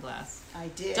this wine glass. I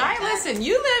did. Listen,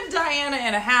 you live, Diana,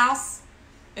 in a house,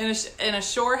 in a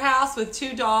shore house with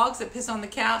 2 dogs that piss on the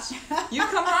couch. You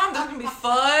come home, there's gonna be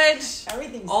fudge.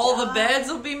 Everything's All done. the beds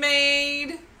will be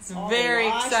made. It's All very the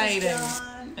wash is exciting.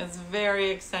 done. It's very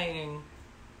exciting.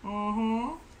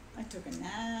 I took a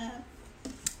nap.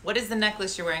 What is the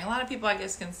necklace you're wearing? A lot of people, I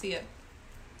guess, can see it.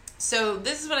 So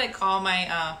this is what I call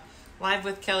my Live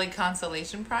with Kelly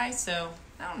consolation prize. So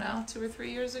I don't know, 2 or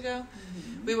 3 years ago.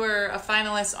 We were a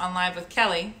finalist on Live with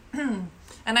Kelly.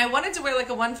 And I wanted to wear like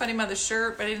a One Funny Mother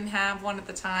shirt, but I didn't have one at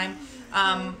the time.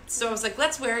 So I was like,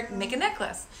 let's wear it, make a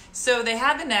necklace. So they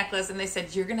had the necklace and they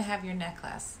said, you're going to have your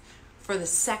necklace for the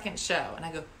second show. And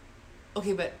I go,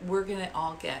 okay, but we're going to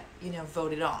all get,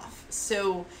 voted off.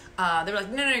 So they were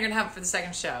like, no, you're going to have it for the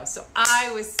second show. So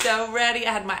I was so ready.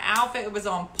 I had my outfit. It was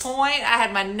on point. I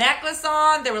had my necklace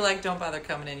on. They were like, don't bother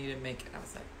coming in. You didn't make it. I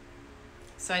was like,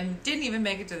 so I didn't even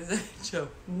make it to the second show.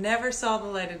 Never saw the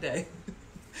light of day.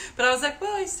 But I was like,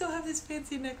 well, I still have this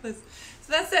fancy necklace.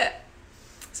 So that's it.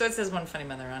 So it says One Funny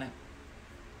Mother on it.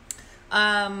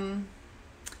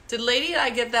 Did Lady I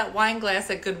get that wine glass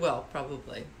at Goodwill?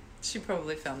 Probably. She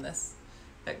probably found this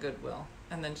at Goodwill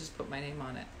and then just put my name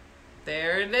on it.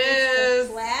 There it is. It's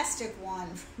the plastic one.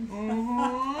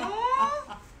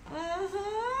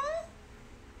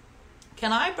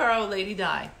 Can I borrow Lady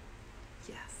Di?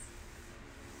 Yes.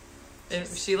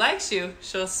 If she likes you,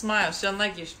 she'll smile. She doesn't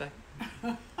like you, she'll be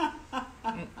like,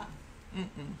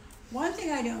 One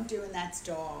thing I don't do, and that's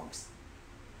dogs.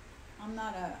 I'm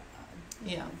not a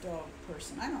dog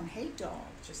person. I don't hate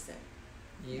dogs, just that.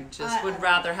 You just would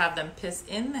rather have them piss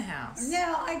in the house.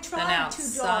 No, I tried 2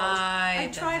 dogs. Outside I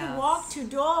tried to walk 2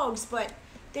 dogs, but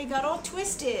they got all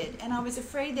twisted, and I was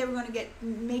afraid they were going to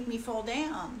make me fall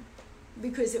down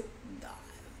because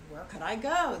where could I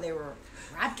go? They were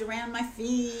wrapped around my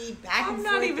feet, back and I'm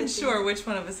forth. not even sure which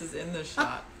one of us is in this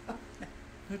shot. I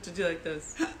have to do like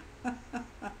this.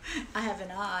 I have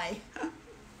an eye.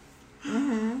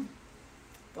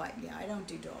 But yeah, I don't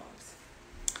do dogs.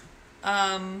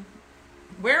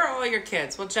 Where are all your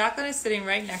kids? Well, Jacqueline is sitting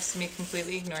right next to me,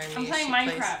 completely ignoring me. I'm playing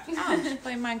Minecraft. She's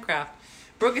playing Minecraft.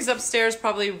 Brooke is upstairs,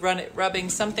 probably rubbing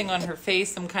something on her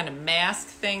face, some kind of mask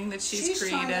thing that she's created. She's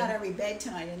trying out every bed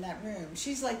tonight in that room.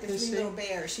 She's like the 3 little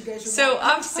bears. She goes. So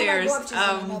upstairs, she's in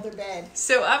another bed.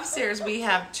 So upstairs we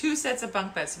have 2 sets of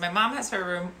bunk beds. So my mom has her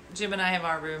room, Jim and I have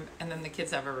our room, and then the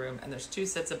kids have a room, and there's 2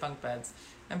 sets of bunk beds.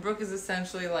 And Brooke is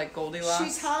essentially like Goldilocks.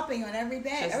 She's hopping on every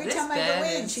bed. Every This time I go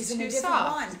in, she's in a different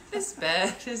soft. one. This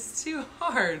bed is too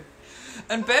hard.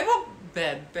 And Bed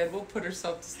will put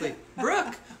herself to sleep.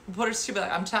 Brooke will put her, she'll be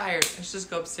like, I'm tired. And she'll just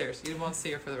go upstairs. You won't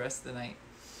see her for the rest of the night.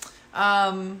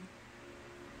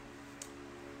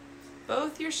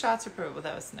 Both your shots are perfect. Well,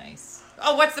 that was nice.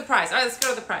 Oh, what's the prize? All right, let's go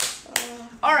to the prize.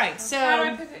 All right, so. How do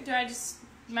I pick it? Do I just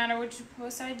matter which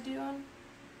post I do on?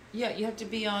 Yeah, you have to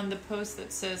be on the post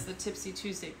that says the Tipsy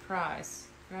Tuesday prize.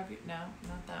 Grab your, no,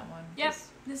 not that one. Yep,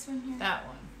 this one here. That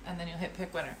one. And then you'll hit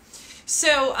pick winner.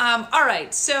 So, all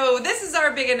right. So this is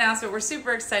our big announcement. We're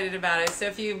super excited about it. So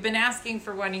if you've been asking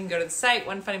for one, you can go to the site,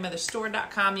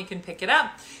 onefunnymotherstore.com. You can pick it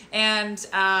up. And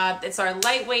it's our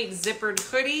lightweight zippered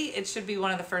hoodie. It should be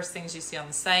one of the first things you see on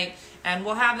the site. And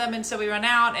we'll have them until we run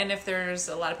out. And if there's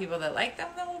a lot of people that like them,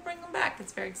 then we'll bring them back.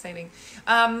 It's very exciting.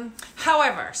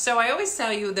 However, so I always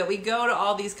tell you that we go to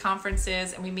all these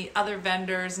conferences and we meet other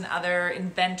vendors and other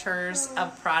inventors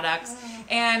of products.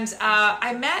 And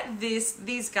I met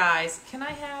these guys. Can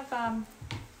I have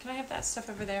that stuff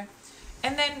over there?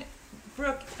 And then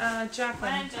Brooke,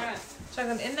 Jacqueline,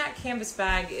 in that canvas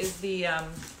bag is the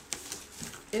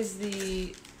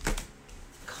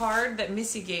card that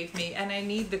Missy gave me, and I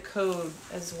need the code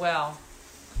as well.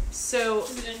 So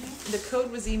the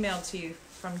code was emailed to you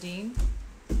from Dean.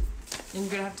 You're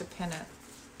gonna have to pin it.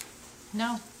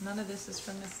 No, none of this is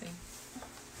from Missy.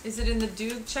 Is it in the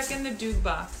Doog? Check in the Doog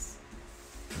box.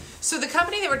 So the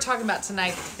company that we're talking about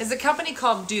tonight is a company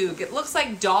called Doog. It looks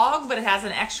like dog, but it has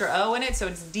an extra O in it, so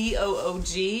it's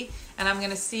DOOG. And I'm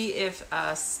going to see if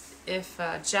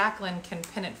Jacqueline can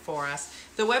pin it for us.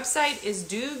 The website is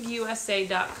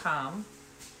doogusa.com.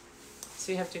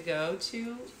 So you have to go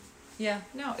to,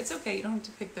 no, it's okay. You don't have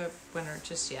to pick the winner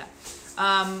just yet.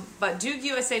 But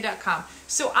doogusa.com.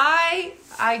 So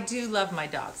I do love my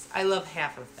dogs. I love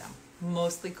half of them,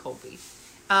 mostly Colby.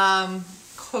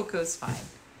 Coco's fine,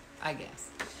 I guess.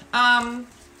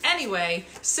 Anyway,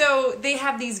 so they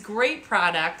have these great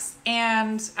products,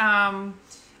 and I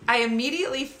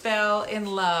immediately fell in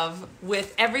love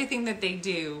with everything that they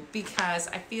do because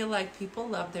I feel like people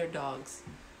love their dogs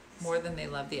more than they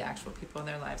love the actual people in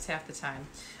their lives half the time.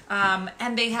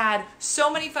 And they had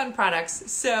so many fun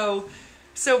products. So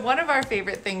one of our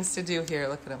favorite things to do here,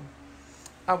 look at them.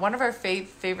 One of our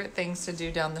favorite things to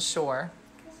do down the shore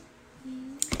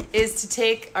is to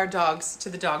take our dogs to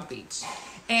the dog beach.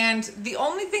 And the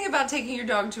only thing about taking your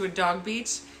dog to a dog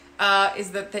beach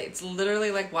is that it's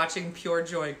literally like watching pure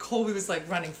joy. Colby was like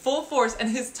running full force and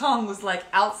his tongue was like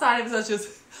outside of his mouth, just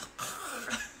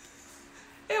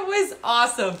It was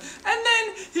awesome. And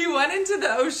then he went into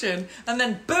the ocean and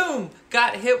then boom,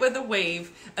 got hit with a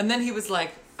wave. And then he was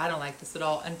like, I don't like this at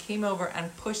all, and came over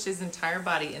and pushed his entire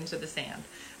body into the sand.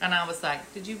 And I was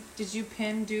like, did you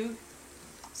pin Duke?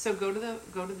 So go to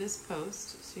this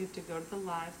post. So you have to go to the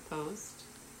live post.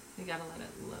 You gotta let it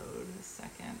load a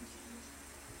second.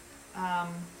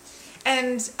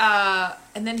 And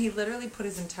then he literally put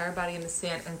his entire body in the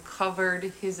sand and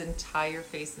covered his entire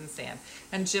face in sand.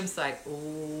 And Jim's like,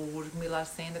 oh, there's gonna be a lot of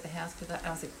sand at the house for that. And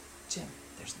I was like, Jim,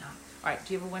 there's not. All right,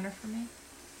 do you have a winner for me?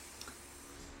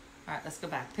 All right, let's go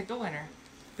back. Pick a winner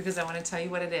because I want to tell you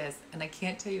what it is. And I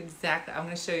can't tell you exactly. I'm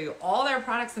going to show you all their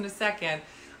products in a second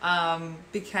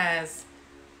because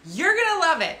you're going to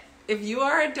love it. If you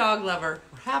are a dog lover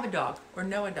or have a dog or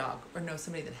know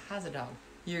somebody that has a dog,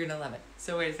 you're going to love it.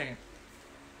 So wait a second.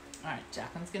 All right,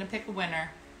 Jacqueline's going to pick a winner.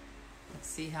 Let's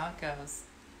see how it goes.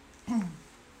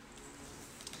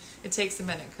 It takes a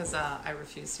minute because I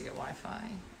refuse to get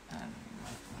Wi-Fi. All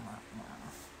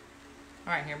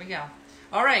right, here we go.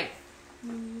 All right.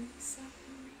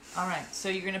 All right, so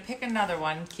you're going to pick another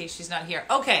one in case she's not here.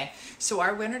 Okay, so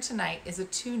our winner tonight is a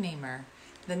two-namer.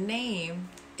 The name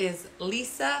is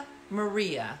Lisa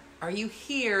Maria. Are you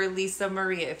here, Lisa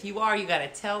Maria? If you are, you got to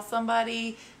tell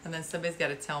somebody, and then somebody's got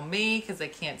to tell me because I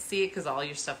can't see it because all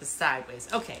your stuff is sideways.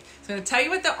 Okay, so I'm going to tell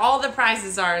you what all the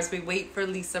prizes are as we wait for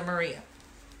Lisa Maria.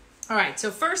 All right,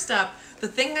 so first up, the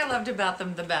thing I loved about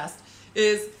them the best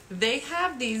is they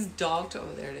have these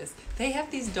they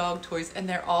have these dog toys and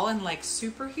they're all in like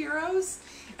superheroes,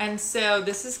 and so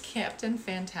this is Captain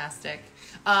Fantastic,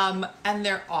 and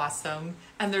they're awesome,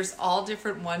 and there's all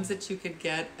different ones that you could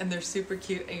get, and they're super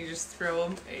cute, and you just throw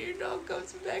them and your dog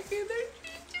goes back in there.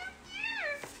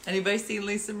 Anybody seen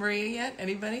Lisa Maria yet?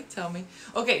 Anybody? Tell me.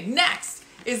 Okay, next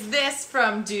is this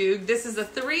from Dude. This is a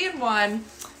 3-in-1.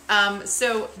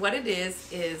 So what it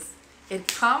is it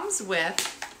comes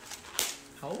with,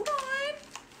 hold on.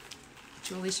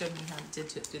 Julie showed me how to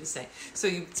do the same. So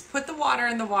you put the water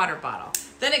in the water bottle.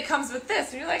 Then it comes with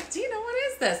this. And you're like, Dina, what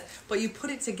is this? But you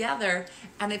put it together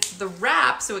and it's the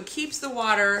wrap so it keeps the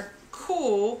water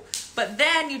cool. But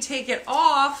then you take it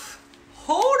off.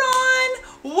 Hold on.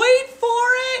 Wait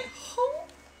for it. Hold on.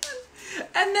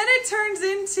 And then it turns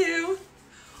into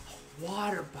a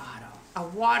water bottle. A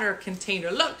water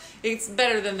container. Look, it's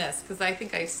better than this because I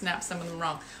think I snapped some of them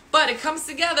wrong. But it comes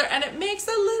together and it makes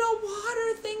a little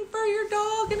water thing for your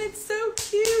dog and it's so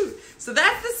cute. So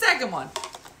that's the second one.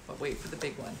 But wait for the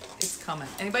big one. It's coming.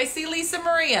 Anybody see Lisa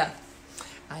Maria?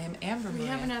 I am Amber Maria. We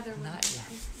have another one. Not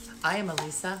yet. I am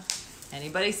Elisa.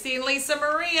 Anybody seen Lisa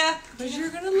Maria? Because you're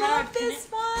going to love this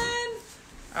one.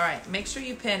 All right. Make sure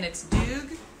you pin. It's Doog.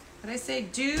 What did I say?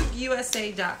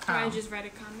 DoogUSA.com. I just read a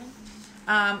comment.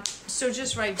 So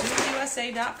just write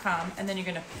DoogUSA.com and then you're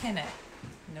going to pin it.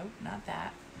 Nope, not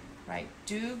that. Right,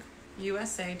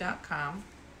 DoogUSA.com.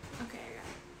 Okay,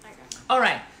 I got it. All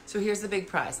right, so here's the big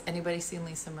prize. Anybody seen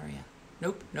Lisa Maria?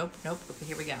 Nope. Okay,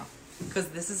 here we go. Because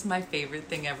this is my favorite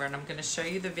thing ever, and I'm going to show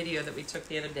you the video that we took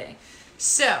the other day.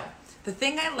 So, the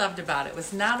thing I loved about it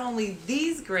was not only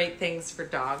these great things for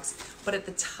dogs, but at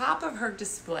the top of her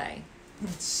display,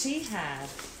 she had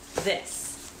this.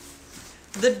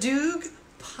 The Doog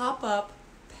pop-up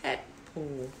pet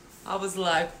pool. I was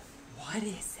like, what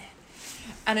is it?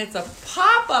 And it's a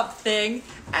pop-up thing,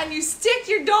 and you stick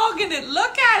your dog in it.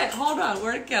 Look at it. Hold on,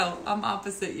 where'd it go? I'm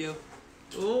opposite you.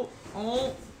 Oh,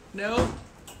 no.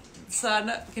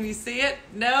 Son, can you see it?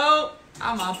 No,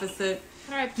 I'm opposite.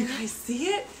 How do I pin You it? guys see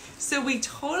it? So we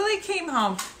totally came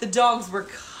home. The dogs were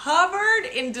covered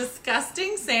in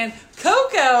disgusting sand.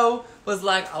 Coco was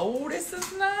like, oh, this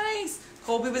is nice.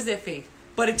 Colby was iffy,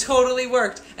 but it totally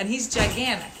worked. And he's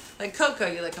gigantic. Like Coco,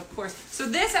 you're like, of course. So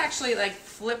this actually like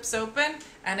flips open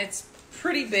and it's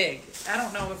pretty big. I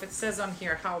don't know if it says on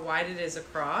here how wide it is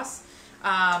across.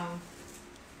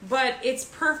 But it's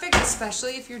perfect,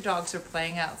 especially if your dogs are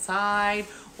playing outside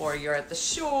or you're at the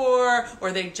shore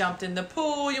or they jumped in the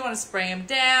pool. You want to spray them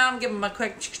down, give them a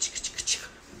quick...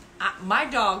 My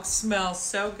dog smells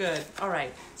so good. All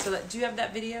right. So do you have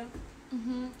that video?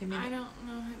 Mm-hmm. Give me I don't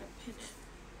know how to pin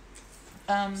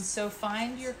it. So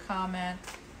find your comment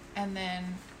and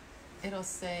then it'll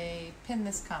say pin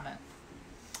this comment.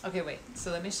 Okay, wait.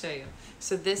 So let me show you.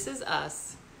 So this is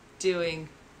us doing...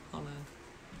 Hold on.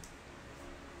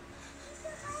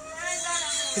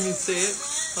 Can you see it?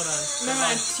 Hold on. No,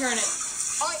 turn it.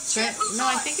 No,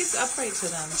 I think it's upright to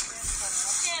them.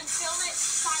 And film it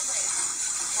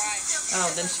sideways.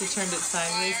 Oh, then she turned it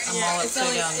sideways. I'm all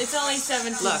upside down. It's only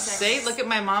 17 Look, seconds. see? Look at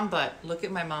my mom butt. Look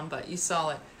at my mom butt. You saw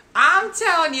it. I'm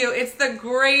telling you, it's the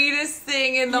greatest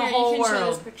thing in the whole you can show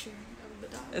world. this picture of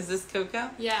dogs. Is this Coco?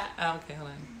 Yeah. Oh, okay, hold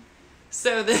on.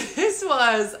 So this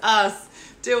was us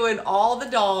doing all the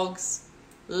dogs.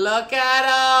 Look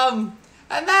at them.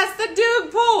 And that's the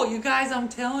Doog pool. You guys, I'm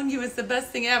telling you, it's the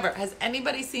best thing ever. Has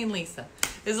anybody seen Lisa?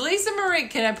 Is Lisa Marie,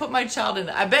 can I put my child in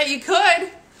it? I bet you could.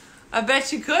 I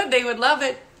bet you could. They would love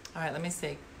it. All right, let me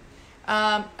see.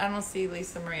 I don't see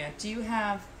Lisa Maria. Do you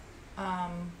have,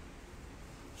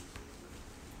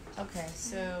 okay,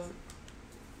 so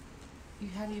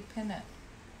how do you pin it?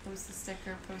 Post a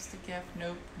sticker, post a gift.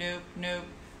 Nope, nope, nope.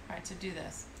 All right, to do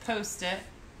this, post it.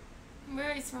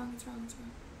 Wait, it's wrong.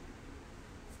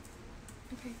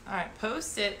 Okay. All right,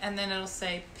 post it, and then it'll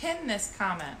say pin this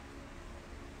comment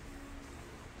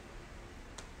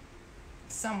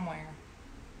somewhere.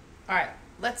 All right,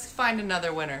 let's find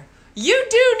another winner. You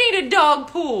do need a dog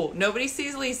pool. Nobody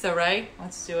sees Lisa, right?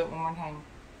 Let's do it one more time.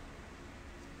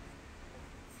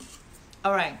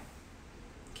 All right.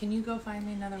 Can you go find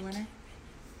me another winner?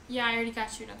 Yeah, I already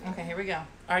got you another Okay, one. here we go.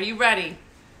 Are you ready?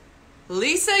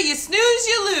 Lisa, you snooze,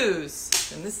 you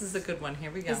lose. And this is a good one. Here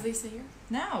we go. Is Lisa here?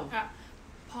 No.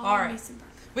 Paul All right. Mason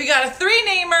Parker. We got a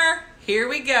 3-namer. Here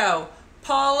we go.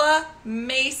 Paula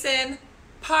Mason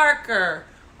Parker.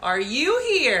 Are you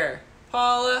here?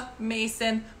 Paula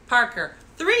Mason Parker.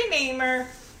 3-namer.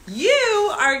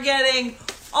 You are getting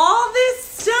all this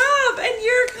stuff and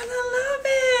you're going to love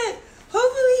it.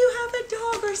 Hopefully you have a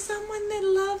dog or someone that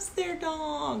loves their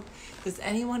dog. Does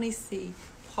anyone see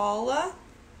Paula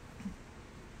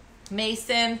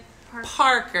Mason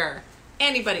Parker?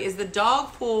 Anybody? Is the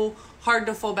dog pool hard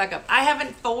to fold back up? I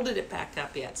haven't folded it back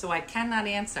up yet, so I cannot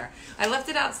answer. I left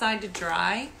it outside to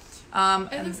dry.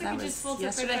 It looks like it just folds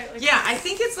yesterday. up like Yeah, I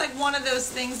think it's like one of those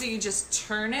things that you just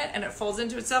turn it and it folds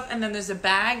into itself, and then there's a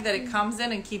bag that it comes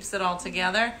in and keeps it all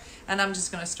together, and I'm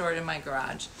just going to store it in my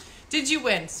garage. Did you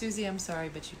win? Susie, I'm sorry,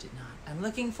 but you did not. I'm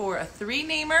looking for a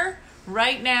 3-namer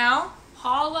right now.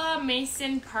 Paula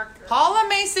Mason Parker. Paula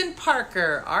Mason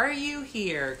Parker, are you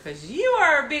here? Because you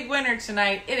are a big winner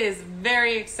tonight. It is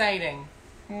very exciting.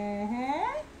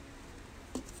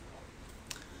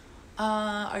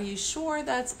 Are you sure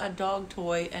that's a dog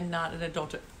toy and not an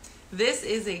adult toy? This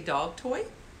is a dog toy.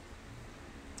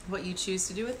 What you choose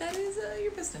to do with that is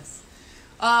your business.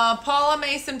 Paula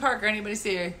Mason Parker, anybody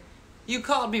see her? You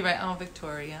called me, right? Oh,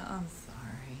 Victoria, I'm sorry.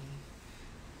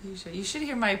 You should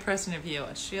hear my impression of you.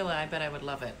 Sheila, I bet I would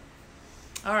love it.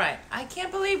 All right. I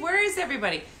can't believe, where is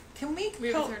everybody? We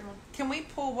have a third one. Can we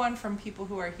pull one from people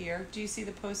who are here? Do you see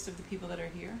the post of the people that are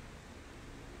here?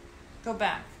 Go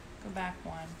back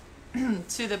one.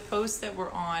 To the post that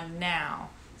we're on now.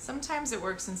 Sometimes it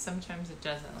works and sometimes it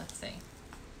doesn't. Let's see.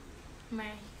 Am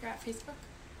I here at Facebook?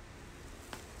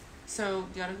 So,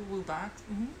 you gotta go Woo Box.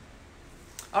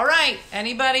 All right.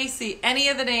 Anybody see any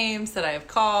of the names that I have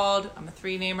called? I'm a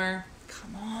 3-namer.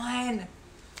 Come on.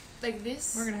 Like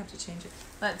this? We're gonna have to change it.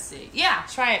 Let's see. Yeah,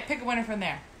 try it. Pick a winner from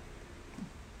there.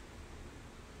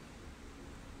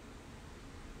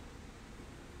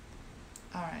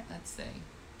 All right, let's see.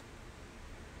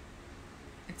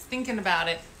 It's thinking about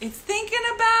it. It's thinking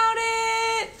about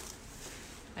it.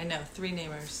 I know,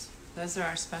 3-namers. Those are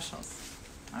our specials.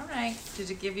 All right.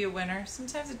 Did it give you a winner?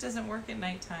 Sometimes it doesn't work at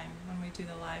nighttime when we do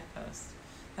the live post.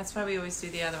 That's why we always do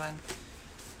the other one.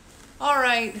 All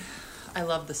right. I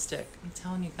love the stick. I'm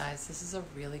telling you guys, this is a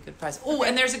really good prize. Oh, Okay.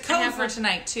 and there's a I code have for one.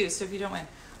 tonight, too, so if you don't win.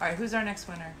 All right, who's our next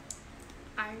winner?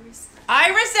 Iris.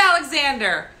 Iris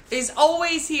Alexander is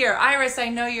always here. Iris, I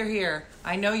know you're here.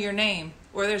 I know your name.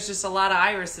 Or there's just a lot of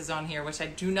Irises on here, which I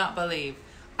do not believe.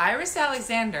 Iris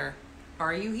Alexander,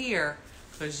 are you here?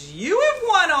 Because you have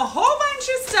won a whole bunch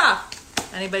of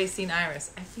stuff. Anybody seen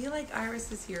Iris? I feel like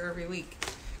Iris is here every week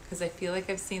because I feel like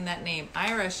I've seen that name.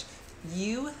 Iris,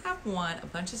 you have won a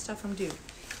bunch of stuff from Doog.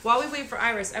 While we wait for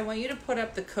Iris, I want you to put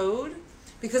up the code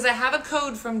because I have a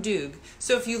code from Doog.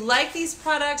 So if you like these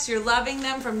products, you're loving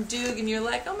them from Doog, and you're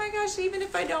like, oh my gosh, even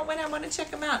if I don't win, I want to check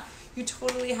them out. You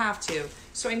totally have to.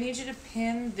 So I need you to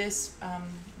pin this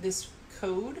this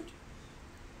code,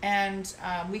 and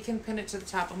we can pin it to the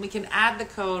top, and we can add the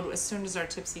code as soon as our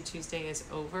Tipsy Tuesday is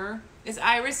over. Is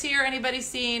Iris here? Anybody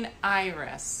seen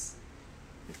Iris?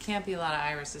 There can't be a lot of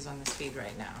Irises on this feed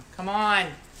right now. Come on.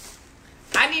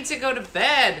 I need to go to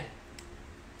bed.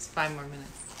 It's 5 more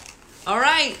minutes. All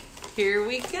right, here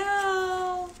we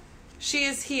go. She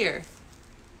is here.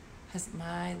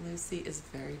 My Lucy is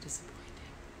very disappointed.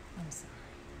 I'm sorry.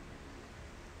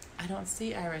 I don't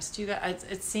see Iris. Do you guys?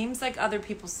 It seems like other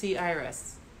people see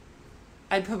Iris.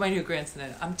 I'd put my new grandson in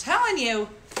it. I'm telling you,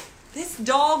 this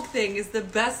dog thing is the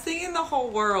best thing in the whole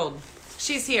world.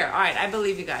 She's here. All right, I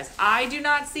believe you guys. I do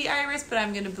not see Iris, but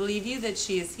I'm going to believe you that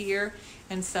she is here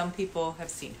and some people have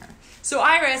seen her. So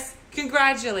Iris,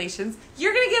 congratulations.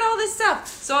 You're going to get all this stuff.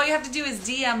 So all you have to do is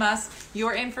DM us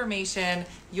your information,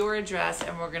 your address,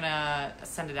 and we're going to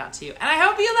send it out to you. And I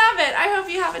hope you love it. I hope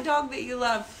you have a dog that you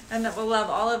love and that will love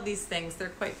all of these things. They're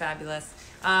quite fabulous.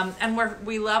 And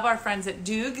we love our friends at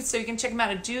Doog, so you can check them out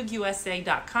at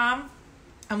doogusa.com.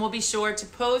 And we'll be sure to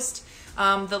post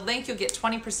the link. You'll get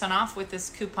 20% off with this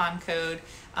coupon code.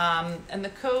 And the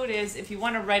code is, if you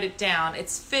want to write it down,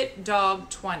 it's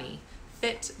FitDog20.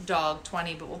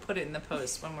 FitDog20, but we'll put it in the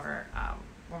post when we're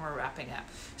wrapping up.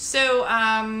 So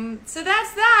so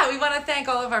that's that. We want to thank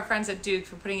all of our friends at Doog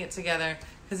for putting it together,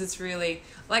 because it's really,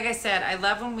 like I said, I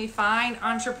love when we find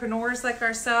entrepreneurs like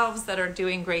ourselves that are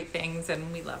doing great things,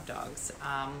 and we love dogs.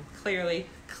 Clearly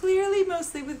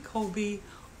mostly with Colby.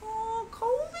 Oh,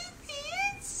 Colby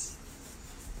Pete. He's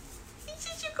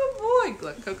such a good boy.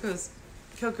 Look,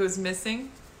 Coco's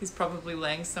missing. He's probably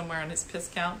laying somewhere on his piss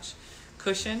couch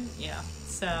cushion. Yeah.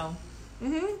 So,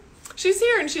 she's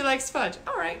here and she likes fudge.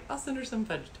 All right, I'll send her some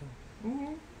fudge too.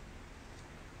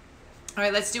 All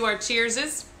right, let's do our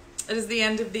cheerses. It is the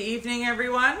end of the evening,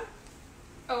 everyone.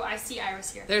 Oh, I see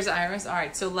Iris here. There's Iris. All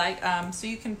right, so so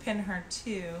you can pin her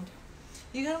too.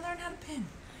 You gotta learn how to pin.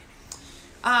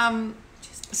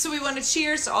 So we want to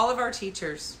cheers to all of our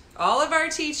teachers. All of our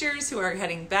teachers who are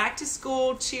heading back to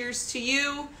school. Cheers to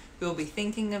you. We will be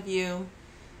thinking of you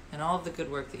and all of the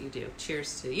good work that you do.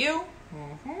 Cheers to you.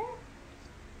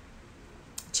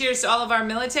 Cheers to all of our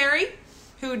military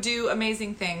who do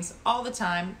amazing things all the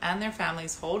time, and their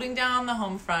families holding down the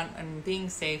home front and being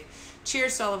safe.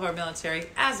 Cheers to all of our military.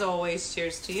 As always,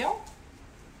 cheers to you.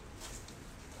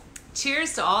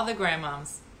 Cheers to all the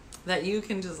grandmoms that you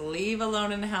can just leave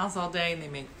alone in the house all day and they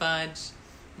make fudge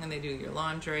and they do your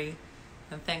laundry.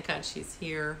 And thank God she's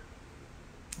here.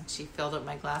 And she filled up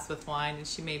my glass with wine and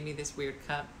she made me this weird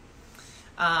cup.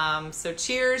 So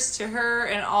cheers to her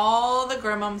and all the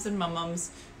grandmoms and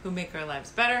mum-mums who make our lives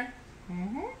better.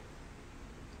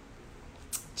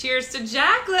 Cheers to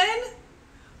Jacqueline,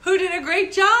 who did a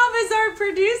great job as our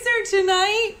producer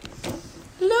tonight.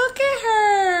 Look at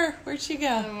her. Where'd she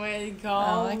go? Oh my Oh,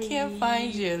 God. I can't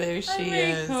find you. There she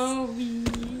is. Kobe.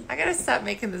 I gotta stop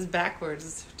making this backwards.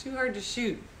 It's too hard to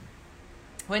shoot.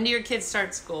 When do your kids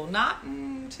start school? Not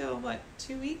until, what,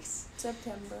 2 weeks?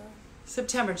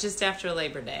 September, just after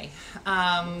Labor Day.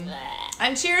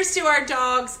 And cheers to our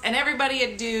dogs and everybody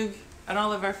at Doog and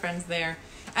all of our friends there.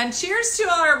 And cheers to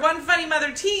our One Funny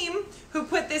Mother team who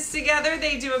put this together.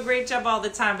 They do a great job all the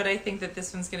time, but I think that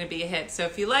this one's going to be a hit. So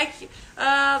if you like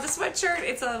the sweatshirt,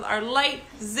 it's our light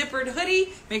zippered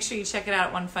hoodie. Make sure you check it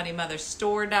out at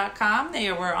onefunnymotherstore.com. They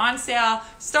were on sale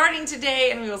starting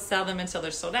today, and we will sell them until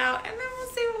they're sold out, and then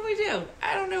we'll see what we do.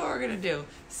 I don't know what we're going to do.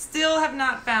 Still have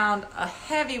not found a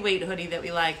heavyweight hoodie that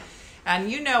we like. And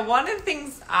you know, one of the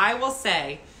things I will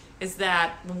say is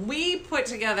that when we put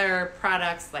together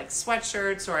products like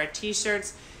sweatshirts or our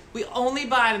t-shirts, we only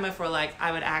buy them if we're like,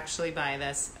 I would actually buy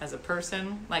this as a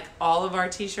person. Like all of our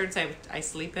t-shirts I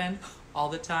sleep in all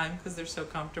the time because they're so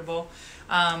comfortable.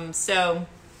 So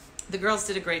the girls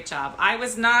did a great job. I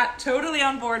was not totally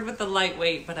on board with the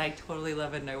lightweight, but I totally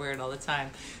love it and I wear it all the time.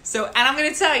 So, and I'm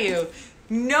going to tell you,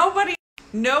 nobody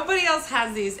else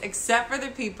has these except for the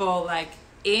people like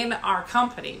in our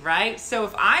company, right? So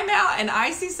if I'm out and I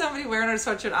see somebody wearing a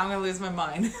sweatshirt, I'm gonna lose my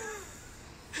mind.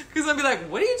 Because I'll be like,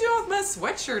 what are you doing with my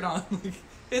sweatshirt on? Like,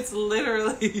 it's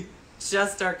literally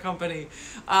just our company.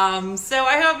 So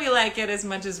I hope you like it as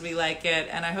much as we like it,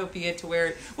 and I hope you get to wear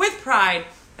it with pride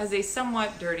as a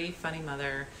somewhat dirty, funny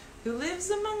mother who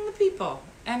lives among the people,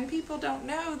 and people don't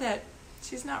know that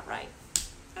she's not right.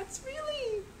 That's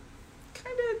really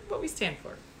kind of what we stand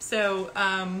for. So,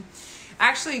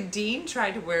 actually, Dean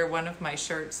tried to wear one of my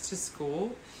shirts to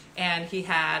school, and he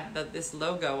had this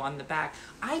logo on the back.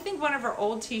 I think one of our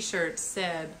old t-shirts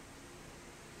said,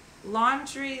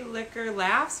 laundry, liquor,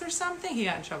 laughs, or something. He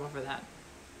got in trouble for that.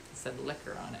 It said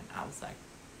liquor on it. I was like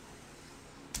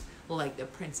the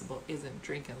principal isn't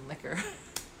drinking liquor.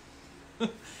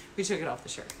 We took it off the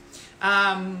shirt.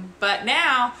 But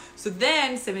now, so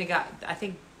then somebody got, I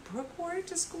think Brooke wore it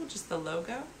to school, just the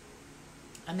logo.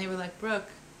 And they were like, Brooke,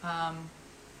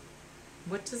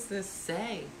 what does this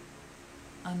say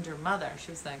under mother?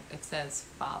 She was like, it says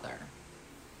father.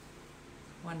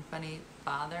 One funny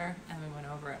father, and we went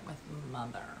over it with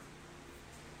mother.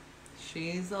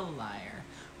 She's a liar.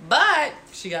 But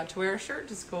she got to wear a shirt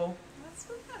to school. That's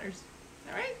what matters.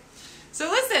 All right? So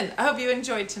listen, I hope you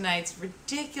enjoyed tonight's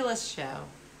ridiculous show.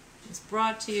 It's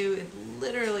brought to you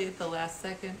literally at the last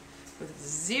second with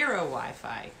 0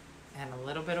 Wi-Fi and a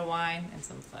little bit of wine and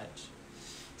some fudge.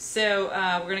 So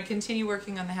we're going to continue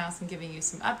working on the house and giving you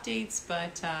some updates.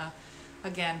 But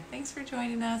again, thanks for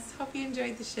joining us. Hope you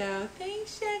enjoyed the show.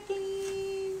 Thanks,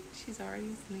 Jacqueline. She's already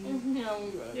asleep.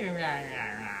 No.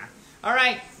 All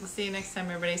right. We'll see you next time,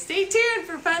 everybody. Stay tuned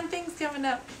for fun things coming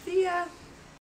up. See ya.